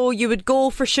day, you know, you would go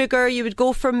for sugar, you would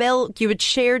go for milk, you would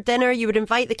share dinner, you would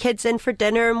invite the kids in for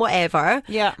dinner and whatever.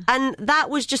 Yeah. And that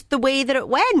was just the way that it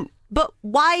went. But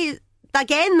why,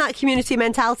 again, that community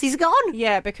mentality's gone?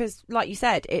 Yeah, because like you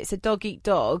said, it's a dog eat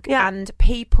dog, yeah. And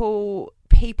people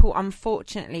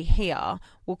unfortunately here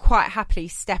will quite happily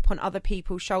step on other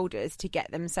people's shoulders to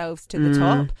get themselves to the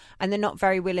top, and they're not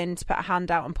very willing to put a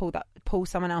hand out and pull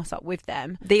someone else up with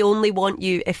them. They only want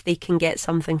you if they can get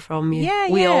something from you. Yeah,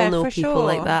 we all know people sure,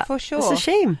 like that. For sure. It's a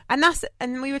shame.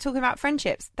 And we were talking about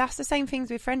friendships. That's the same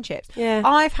things with friendships. Yeah.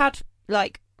 I've had,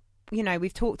 like, you know,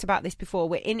 we've talked about this before.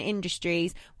 We're in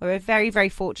industries where we're very, very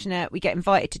fortunate. We get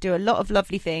invited to do a lot of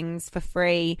lovely things for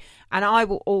free. And I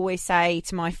will always say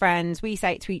to my friends, we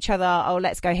say it to each other, oh,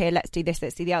 let's go here, let's do this,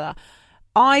 let's do the other.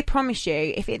 I promise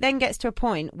you, if it then gets to a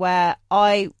point where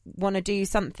I want to do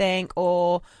something,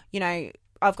 or, you know,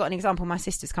 I've got an example, my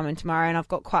sister's coming tomorrow and I've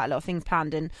got quite a lot of things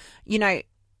planned, and, you know,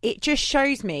 it just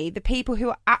shows me the people who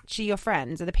are actually your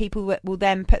friends are the people that will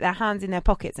then put their hands in their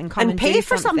pockets and come and pay do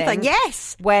for something.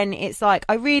 Yes. When it's like,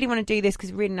 I really want to do this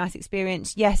because it's a really nice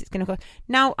experience. Yes, it's going to cost.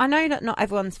 Now, I know that not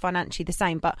everyone's financially the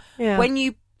same, but when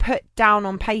you put down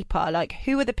on paper, like,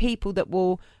 who are the people that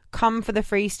will come for the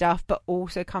free stuff but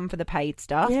also come for the paid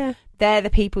stuff? Yeah. They're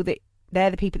the people that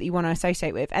you want to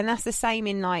associate with. And that's the same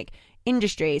in, like,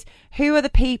 industries. Who are the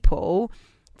people,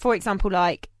 for example,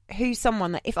 like, who's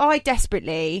someone that if I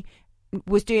desperately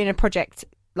was doing a project,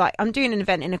 like, I'm doing an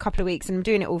event in a couple of weeks and I'm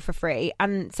doing it all for free,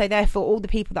 and so therefore all the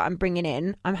people that I'm bringing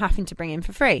in, I'm having to bring in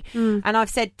for free. And I've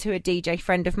said to a DJ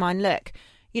friend of mine, look,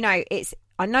 you know,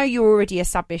 I know you're already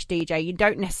established DJ, you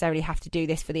don't necessarily have to do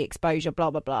this for the exposure,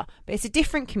 blah, blah, blah, but it's a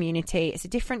different community, it's a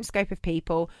different scope of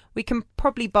people. We can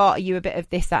probably barter you a bit of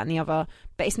this, that and the other,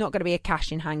 but it's not going to be a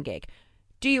cash in hand gig.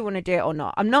 Do you want to do it or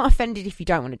not? I'm not offended if you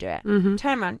don't want to do it.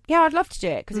 Turn around. Yeah, I'd love to do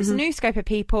it because it's a new scope of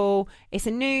people. It's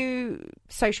a new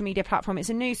social media platform.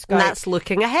 It's a new scope. And that's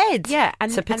looking ahead. Yeah.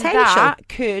 And, it's a potential. And that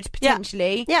could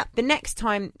potentially, yeah. The next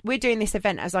time we're doing this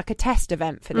event as like a test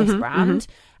event for this brand,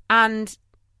 and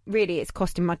really it's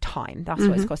costing my time. That's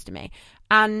what it's costing me.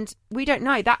 And we don't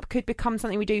know. That could become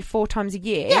something we do 4 times a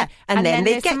year. Yeah. And then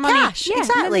they get cash. Yeah,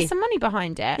 exactly. And then there's some money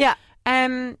behind it. Yeah.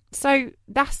 So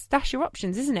that's your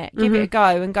options, isn't it? Give it a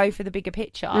go and go for the bigger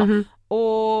picture,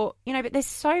 or, you know, but there's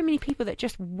so many people that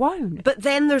just won't. But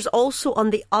then there's also on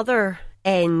the other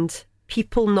end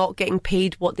people not getting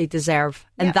paid what they deserve,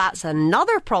 and that's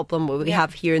another problem we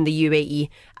have here in the UAE.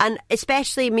 And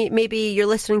especially maybe you're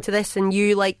listening to this and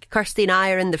you, like Kirsty and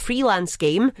I, are in the freelance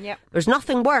game. There's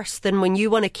nothing worse than when you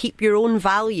want to keep your own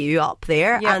value up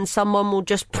there and someone will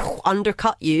just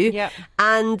undercut you,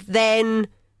 and then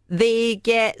they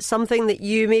get something that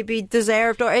you maybe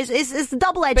deserved, or it's a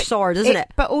double-edged sword, isn't it?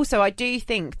 But also, I do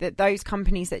think that those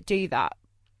companies that do that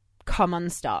come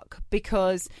unstuck,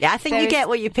 because I think you get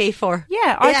what you pay for.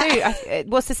 Yeah, I do.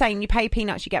 What's the saying? You pay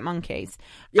peanuts, you get monkeys.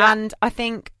 And I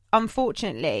think,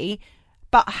 unfortunately,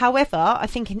 but however, I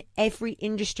think in every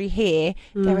industry here,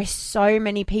 there are so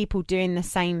many people doing the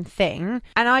same thing,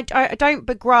 and I don't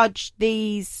begrudge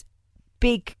these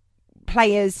big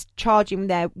players charging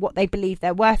what they believe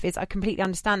their worth is. I completely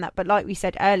understand that, but like we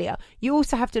said earlier, you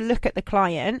also have to look at the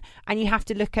client and you have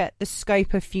to look at the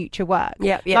scope of future work.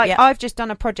 I've just done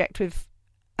a project with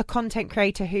a content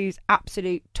creator who's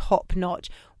absolute top notch.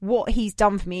 What he's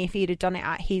done for me, if he'd have done it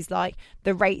at his like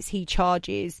the rates he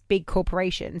charges big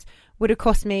corporations, would have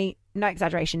cost me, no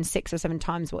exaggeration, 6 or 7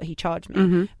 times what he charged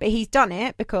me. But he's done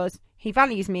it because he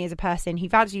values me as a person. He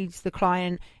values the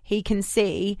client. He can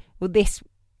see, well, this,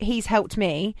 he's helped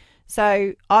me.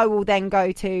 So I will then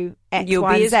go to X, You'll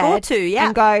Y, be and Z his go-to, yeah.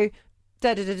 and go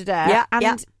da-da-da-da-da. Yeah, and,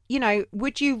 yeah. you know,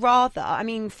 would you rather, I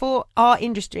mean, for our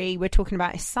industry, we're talking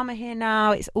about it's summer here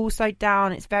now. It's also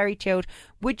down. It's very chilled.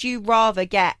 Would you rather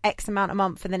get X amount a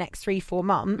month for the next 3-4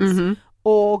 months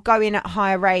or go in at a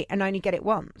higher rate and only get it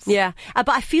once? Yeah. But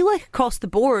I feel like across the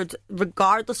board,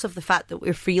 regardless of the fact that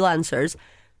we're freelancers,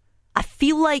 I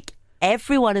feel like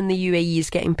everyone in the UAE is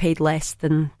getting paid less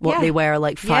than what they were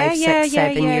like 5, 6,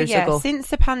 7 years ago. Since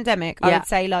the pandemic, I would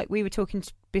say, like we were talking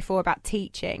before about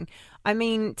teaching. I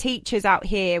mean, teachers out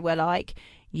here were like,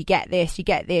 you get this, you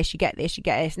get this, you get this, you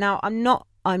get this. Now, I'm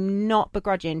not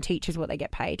begrudging teachers what they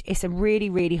get paid. It's a really,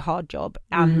 really hard job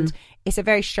and it's a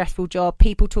very stressful job.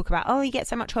 People talk about, oh, you get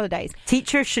so much holidays.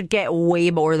 Teachers should get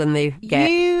way more than they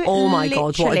get. Oh my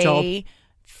God, what a job.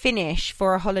 Finish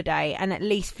for a holiday and at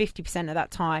least 50% of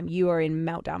that time you are in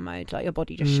meltdown mode, like your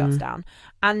body just shuts down.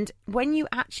 And when you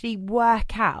actually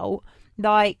work out,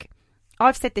 like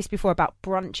I've said this before about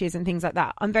brunches and things like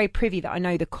that, I'm very privy that I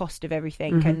know the cost of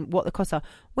everything and what the costs are.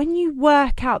 When you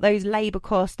work out those labour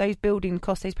costs, those building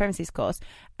costs, those premises costs,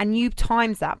 and you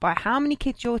times that by how many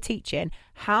kids you're teaching,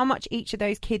 how much each of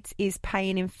those kids is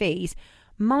paying in fees,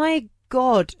 my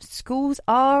God, schools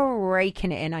are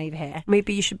raking it in over here.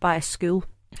 Maybe you should buy a school.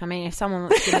 I mean, if someone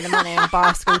wants to give me the money, I'll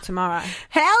buy a school tomorrow.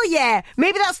 Hell yeah!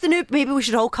 Maybe that's the new. Maybe we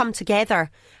should all come together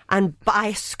and buy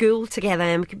a school together,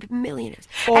 and we could be millionaires.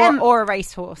 Or a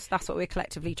racehorse. That's what we're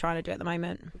collectively trying to do at the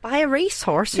moment. Buy a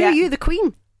racehorse. Who are you, the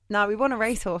queen? No, we want a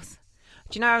racehorse.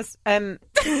 Do you know? I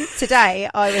was today.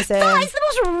 I was. That is the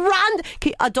most random.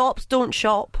 Okay, adopt, don't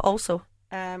shop. Also.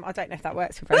 I don't know if that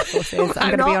works with racehorses. I'm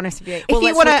going to be honest with you. Well, if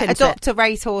you want to adopt a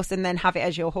racehorse and then have it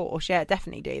as your horse, yeah,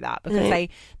 definitely do that because they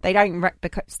don't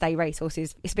stay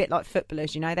racehorses. It's a bit like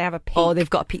footballers, you know. They have a peak. Oh, they've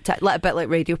got a peak time, a bit like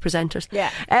radio presenters. Yeah,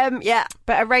 yeah.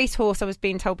 But a racehorse, I was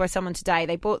being told by someone today,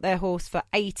 they bought their horse for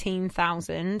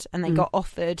 18,000 and they got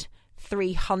offered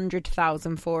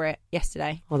 300,000 for it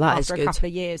yesterday. Well, that after is a good. couple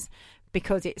of years.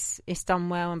 Because it's done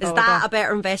well. And blah, is blah, that blah. a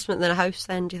better investment than a house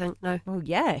then, do you think? No. Well,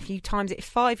 yeah, if you times it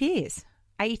 5 years.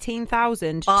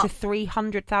 18,000 to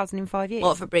 300,000 in 5 years.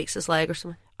 What if it breaks its leg or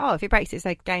something? Oh, if it breaks its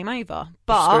leg, game over.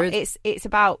 But it's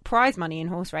about prize money in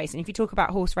horse racing. If you talk about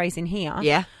horse racing here,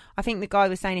 I think the guy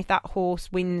was saying if that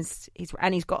horse wins,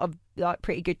 and he's got a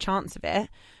pretty good chance of it,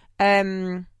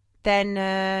 then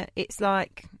it's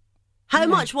like. How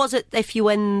much was it if you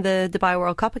win the Dubai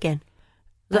World Cup again?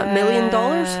 Is that $1 million?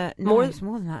 No, it's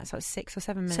more than that. It's like 6 or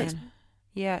 7 million.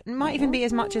 Yeah, it might even be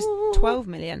as much as $12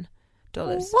 million.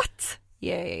 What?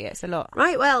 Yeah, it's a lot.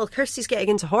 Right, well, Kirsty's getting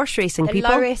into horse racing, the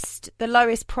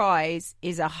lowest prize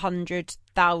is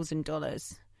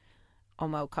 $100,000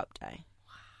 on World Cup Day.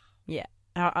 Yeah,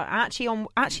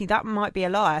 actually, that might be a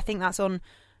lie. I think that's on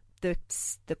the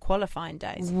qualifying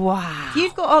days. Wow.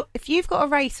 If you've got a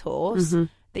racehorse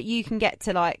that you can get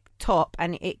to like top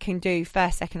and it can do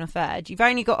first, second, or third, you've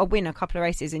only got to win a couple of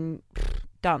races and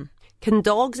done. Can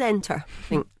dogs enter? I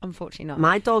think unfortunately not.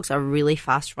 My dog's a really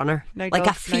fast runner. No like dogs,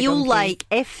 I feel no like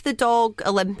if the dog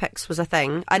Olympics was a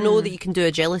thing, I know that you can do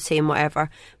agility and whatever,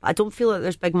 but I don't feel like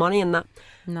there's big money in that.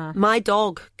 No. My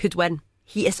dog could win.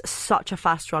 He is such a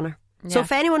fast runner. Yeah. So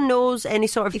if anyone knows any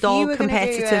sort of dog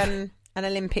competitive, do, an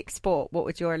Olympic sport, what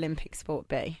would your Olympic sport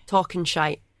be? Talking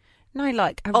shite. No,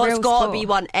 like a real it's got to be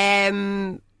one.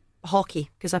 Hockey,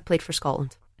 because I played for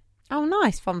Scotland. Oh,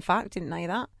 nice. Fun fact. Didn't know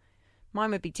that.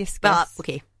 Mine would be discus. But,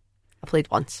 okay, I played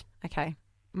once. Okay.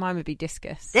 Mine would be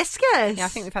discus. Discus? Yeah, I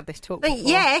think we've had this talk before.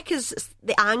 Yeah, because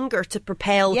the anger to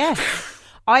propel. Yes.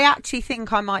 I actually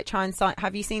think I might try and sign.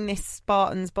 Have you seen this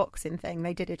Spartans boxing thing?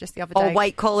 They did it just the other day. Oh,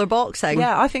 white collar boxing?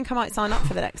 Yeah, I think I might sign up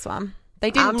for the next one.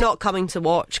 I'm not coming to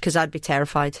watch because I'd be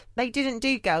terrified. They didn't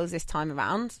do girls this time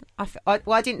around.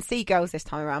 I didn't see girls this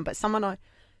time around, but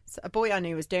a boy I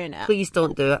knew was doing it. Please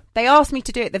don't do it. They asked me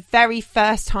to do it the very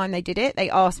first time they did it. They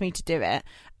asked me to do it,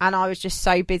 and I was just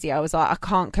so busy. I was like, I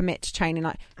can't commit to training.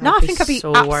 I think I'd be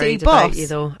so absolutely boss. About you,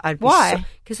 though. Why?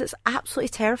 Because it's absolutely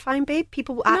terrifying, babe.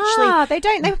 People actually. They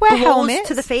don't. They wear helmets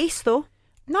to the face, though.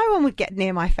 No one would get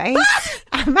near my face.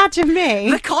 Imagine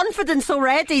me. The confidence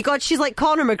already. God, she's like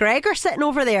Conor McGregor sitting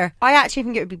over there. I actually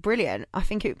think it would be brilliant. I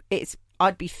think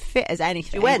I'd be fit as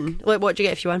anything. You win. What do you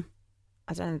get if you win?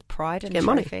 I don't know, pride and get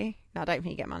trophy. Money? No, I don't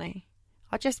think you get money.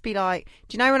 I'd just be like,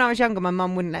 do you know, when I was younger, my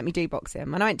mum wouldn't let me do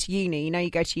boxing. When I went to uni, you know, you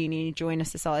go to uni and you join a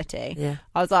society. Yeah.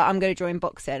 I was like, I'm going to join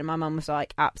boxing. And my mum was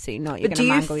like, absolutely not. You're But going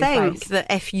to do mangle you your think face. that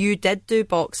if you did do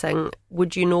boxing,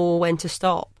 would you know when to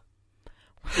stop?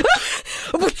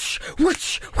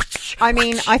 I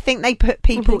mean, I think they put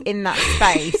people in that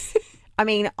space. I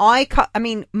mean,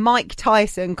 Mike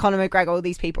Tyson, Conor McGregor, all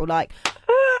these people, like,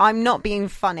 I'm not being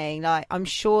funny. Like, I'm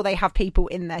sure they have people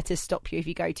in there to stop you if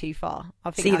you go too far.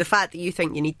 I think the fact that you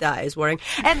think you need that is worrying.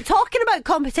 Talking about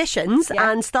competitions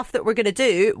and stuff that we're going to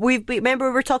do, remember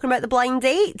we were talking about the blind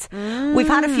date? We've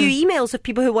had a few emails of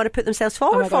people who want to put themselves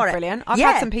forward for it. Brilliant. I've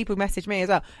had some people message me as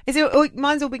well.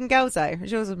 Mine's all been girls though?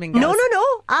 Is yours all been girls?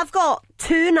 No. I've got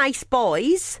 2 nice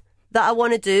boys that I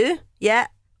want to do. Yeah.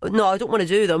 No, I don't want to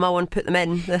do them. I want to put them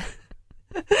in. But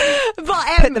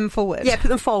put them forward. Yeah, put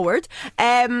them forward.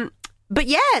 But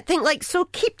yeah, so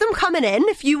keep them coming in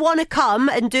if you want to come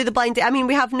and do the blind date. I mean,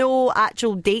 we have no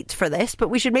actual date for this, but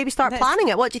we should maybe start planning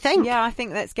it. What do you think? Yeah, I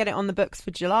think let's get it on the books for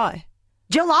July.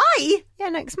 July? Yeah,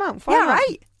 next month. Yeah,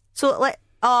 right. So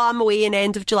I'm away in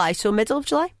end of July, so middle of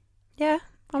July? Yeah,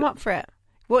 I'm up for it.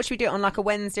 What should we do it on, like a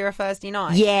Wednesday or a Thursday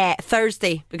night? Yeah,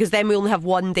 Thursday, because then we only have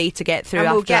one day to get through.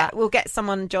 And we'll get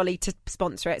someone jolly to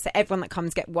sponsor it, so everyone that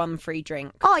comes get 1 free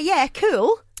drink. Oh yeah,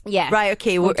 cool. Yeah. Right,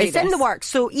 okay, it's in the works.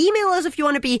 So email us if you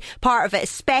want to be part of it,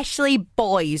 especially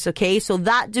boys, okay? So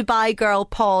that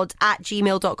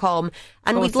DubaiGirlPod@gmail.com.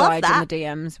 And we'd love that. Slide in the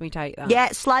DMs, we take that. Yeah,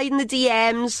 slide in the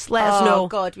DMs, let us know. Oh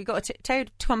God, we got to tell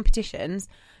competitions.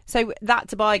 So that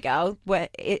Dubai Girl, where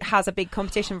it has a big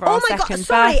competition for our second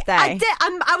birthday.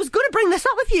 I was going to bring this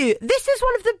up with you. This is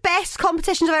one of the best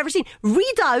competitions I've ever seen.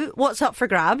 Read out what's up for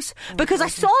grabs, because I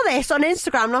saw this on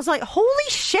Instagram and I was like, holy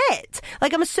shit.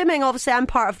 Like, I'm assuming, obviously, I'm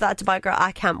part of that Dubai Girl.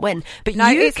 I can't win. But no,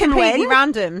 you it's can completely win.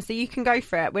 Random, so you can go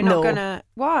for it. We're not going to...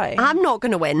 Why? I'm not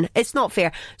going to win. It's not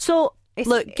fair. So,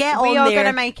 look, get on there. We are going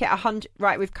to make it 100...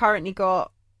 Right, we've currently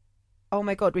got... Oh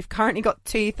my God, we've currently got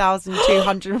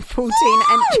 2,214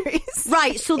 entries.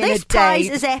 Right, so this prize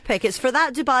is epic. It's for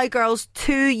that Dubai Girl's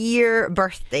 2-year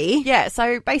birthday. Yeah,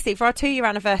 so basically for our 2-year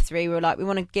anniversary, we were like, we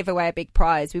want to give away a big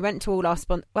prize. We went to all our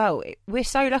we're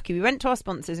so lucky. We went to our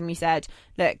sponsors and we said,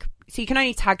 look, so you can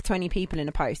only tag 20 people in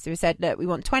a post. So we said, look, we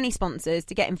want 20 sponsors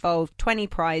to get involved, 20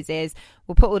 prizes.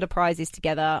 We'll put all the prizes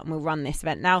together and we'll run this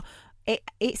event. Now,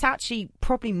 it's actually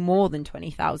probably more than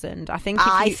 20,000. I think so.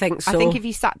 I think if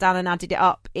you sat down and added it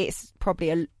up, it's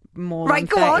probably more than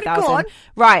 30,000. Go on.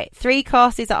 Right, 3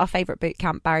 classes at our favourite boot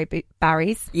camp,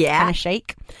 Barry's. Yeah. And a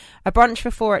shake. A brunch for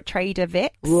 4 at Trader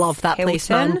Vic's. Love that place,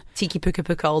 man. Tiki Puka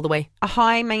Puka all the way. A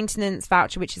high maintenance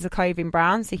voucher, which is a clothing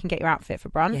brand, so you can get your outfit for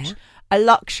brunch. Yeah. A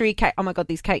luxury cake. Oh my God,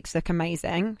 these cakes look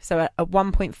amazing. So a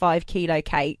 1.5 kilo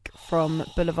cake from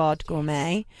Boulevard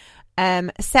Gourmet.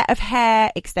 A set of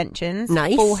hair extensions.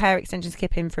 Nice. 4 hair extensions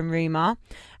clip-in from Rumar.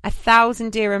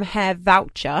 1,000 dirham hair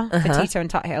voucher for Tito and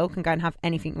Tut Hill. Can go and have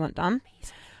anything you want done.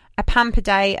 Amazing. A pamper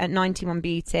day at 91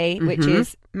 Beauty, which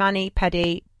is mani,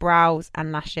 pedi, brows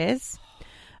and lashes.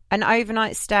 An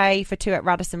overnight stay for 2 at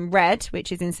Radisson Red,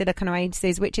 which is in Silicon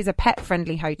Oasis, which is a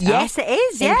pet-friendly hotel. Yes, it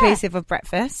is, yeah. Inclusive of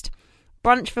breakfast.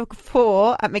 Brunch for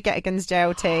 4 at McGettigan's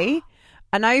JLT.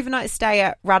 An overnight stay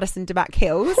at Radisson Damac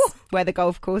Hills, where the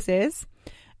golf course is.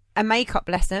 A makeup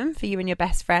lesson for you and your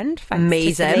best friend. Thanks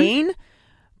to Celine.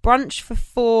 Brunch for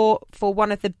 4 for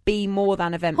one of the Be More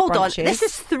Than event brunches. Hold on, this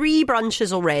is 3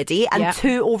 brunches already and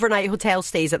 2 overnight hotel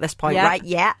stays at this point, right?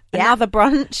 Yeah. Another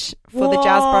brunch for the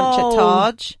jazz brunch at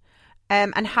Taj.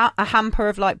 And a hamper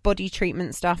of like body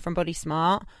treatment stuff from Body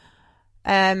Smart.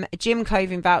 A gym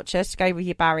clothing voucher to go with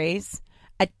your Barry's.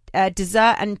 A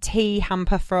dessert and tea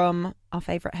hamper from our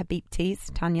favourite Habib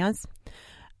Teas, Tanya's.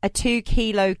 A 2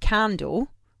 kilo candle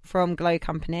from Glow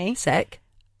Company. Sick.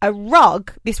 A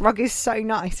rug. This rug is so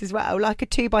nice as well. Like a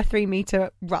 2x3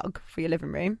 metre rug for your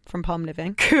living room from Palm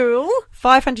Living. Cool.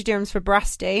 500 dirhams for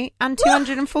Brasti and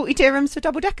 240 dirhams for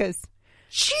double deckers.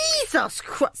 Jesus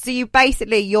Christ. So you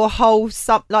basically, your whole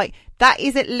that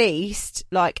is at least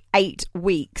like 8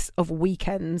 weeks of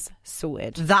weekends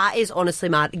sorted. That is honestly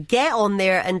mad. Get on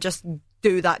there and just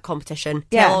do that competition.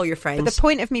 Tell all your friends. But the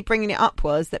point of me bringing it up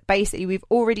was that basically we've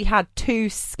already had 2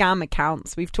 scam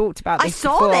accounts. We've talked about this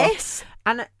before. I saw this.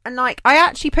 And like, I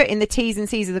actually put in the T's and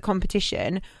C's of the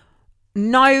competition.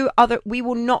 We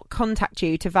will not contact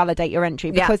you to validate your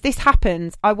entry because this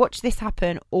happens. I watch this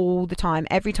happen all the time.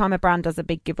 Every time a brand does a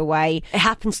big giveaway. It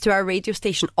happens to our radio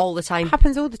station all the time.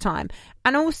 Happens all the time.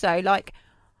 And also, like,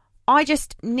 I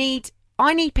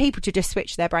need people to just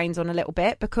switch their brains on a little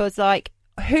bit, because like,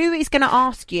 who is going to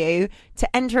ask you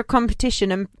to enter a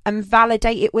competition and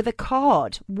validate it with a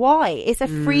card? Why? It's a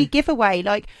free giveaway.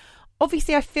 Like,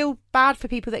 obviously I feel bad for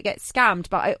people that get scammed,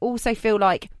 but I also feel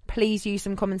like please use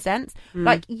some common sense.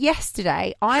 Like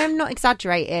yesterday, I am not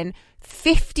exaggerating,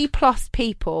 50 plus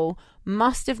people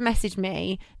must have messaged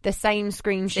me the same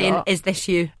screenshot. Saying, is this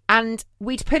you? And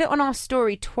we'd put it on our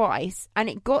story twice, and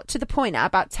it got to the point at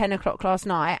about 10 o'clock last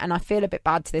night, and I feel a bit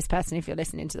bad to this person if you're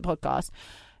listening to the podcast,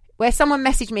 where someone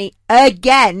messaged me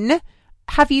again,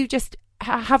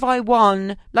 have I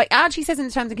won? Like, it actually says in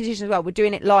the terms and conditions as well, we're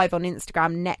doing it live on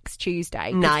Instagram next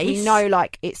Tuesday. Nice. We know,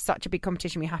 like, it's such a big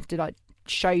competition, we have to, like,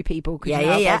 show people, because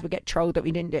otherwise we'll get trolled that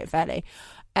we didn't do it fairly.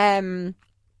 And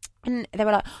they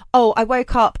were like, oh, I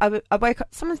woke up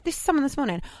someone this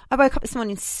morning, I woke up this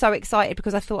morning so excited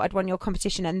because I thought I'd won your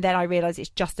competition, and then I realised it's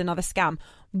just another scam.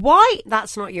 Why?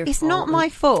 That's not your fault. It's not my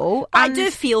fault. I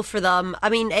do feel for them. I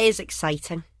mean, it is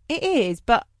exciting. It is,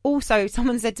 but also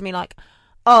someone said to me, like,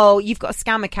 oh, you've got a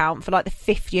scam account for like the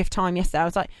 50th time yesterday. I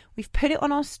was like, we've put it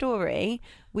on our story,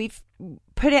 we've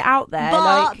put it out there, but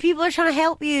like, people are trying to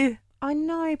help you. I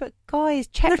know, but guys,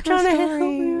 check They're my trying to story.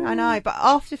 help you. I know, but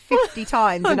after 50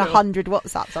 times and 100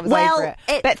 WhatsApps, I was over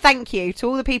it. But thank you to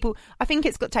all the people. I think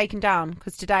it's got taken down,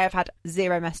 because today I've had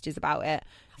 0 messages about it.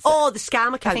 So the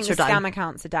scam accounts are down. I think the scam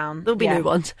accounts are down. There'll be new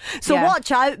ones. So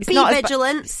watch out. Be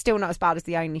vigilant. Still not as bad as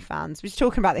the OnlyFans. We're just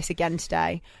talking about this again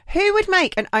today. Who would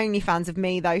make an OnlyFans of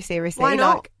me, though, seriously? Why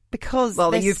not? Like, because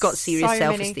you've got serious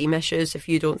self-esteem issues if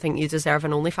you don't think you deserve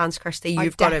an OnlyFans, Kirsty.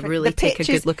 You've got to really take a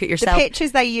good look at yourself. The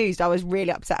pictures they used, I was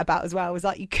really upset about as well. I was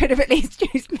like, you could have at least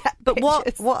used that. But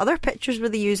what other pictures were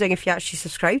they using if you actually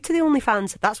subscribed to the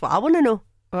OnlyFans? That's what I want to know.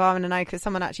 Well, I want to know, because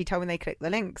someone actually told me they clicked the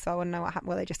link, so I want to know what happened.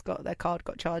 Well, they just their card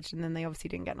got charged, and then they obviously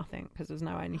didn't get nothing because there was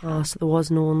no OnlyFans. Oh, so there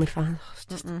was no OnlyFans.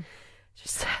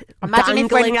 Just imagine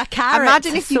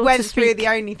if you went through the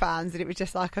OnlyFans and it was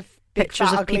just like a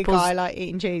pictures of people's guy like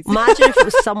eating cheese. Imagine if it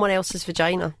was someone else's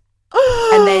vagina,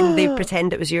 and then they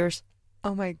pretend it was yours.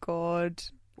 Oh my god!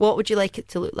 What would you like it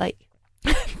to look like?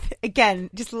 Again,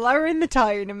 just lowering the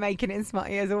tone and making it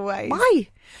smutty as always. Why?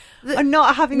 I'm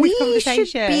not having this conversation. We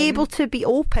should be able to be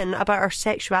open about our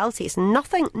sexuality. It's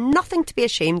nothing to be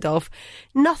ashamed of.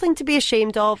 Nothing to be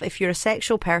ashamed of if you're a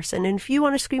sexual person, and if you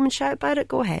want to scream and shout about it,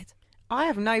 go ahead. I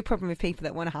have no problem with people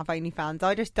that want to have OnlyFans.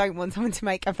 I just don't want someone to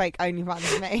make a fake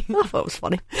OnlyFans of me. I thought it was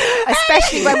funny.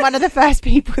 Especially when one of the first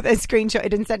people that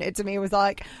screenshotted and sent it to me was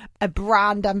like a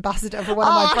brand ambassador for one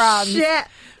of my brands. Shit.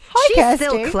 Hi, She's Kirsty.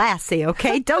 Still classy,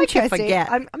 okay? Don't you forget.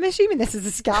 I'm assuming this is a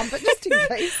scam, but just in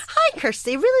case. Hi,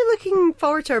 Kirsty. Really looking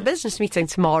forward to our business meeting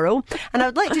tomorrow, and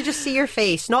I'd like to just see your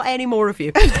face, not any more of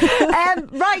you. Right,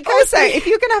 Kirsty. Also, if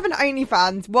you're going to have an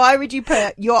OnlyFans, why would you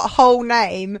put your whole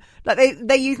name? Like,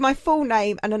 they use my full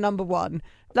name and a number 1.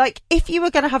 Like, if you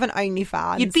were going to have an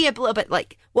OnlyFans... You'd be a little bit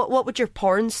like, what would your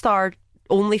porn star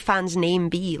OnlyFans name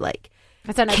be? Like,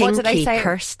 I don't know. Kinky what do they say?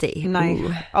 Kirsty. No.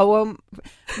 Ooh. Oh, well,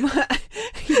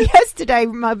 yesterday,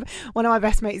 one of my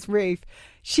best mates, Ruth,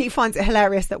 she finds it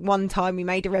hilarious that one time we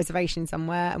made a reservation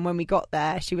somewhere, and when we got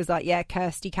there, she was like, yeah,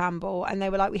 Kirsty Campbell. And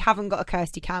they were like, we haven't got a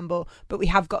Kirsty Campbell, but we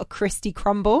have got a Christy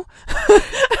Crumble.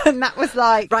 And that was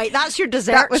like... Right, that's your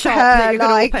dessert was shop her, that you're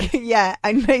like, going to open. Yeah,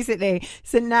 and basically,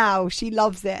 so now she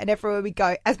loves it, and everywhere we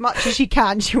go, as much as she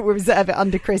can, she'll reserve it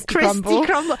under Christy Crumble.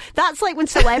 That's like when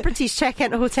celebrities check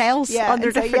into hotels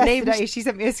under different names. She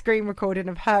sent me a screen recording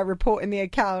of her reporting the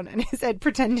account, and it said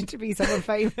pretending to be someone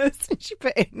famous, and she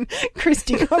put in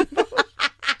Christy Crumble.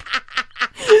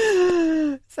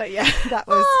 So yeah,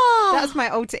 that's my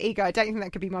alter ego. I don't think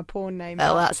that could be my porn name.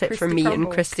 Well, that's it for me and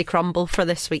Christy Crumble for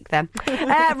this week then.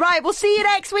 Right, we'll see you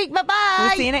next week. Bye-bye.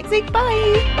 We'll see you next week.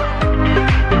 Bye.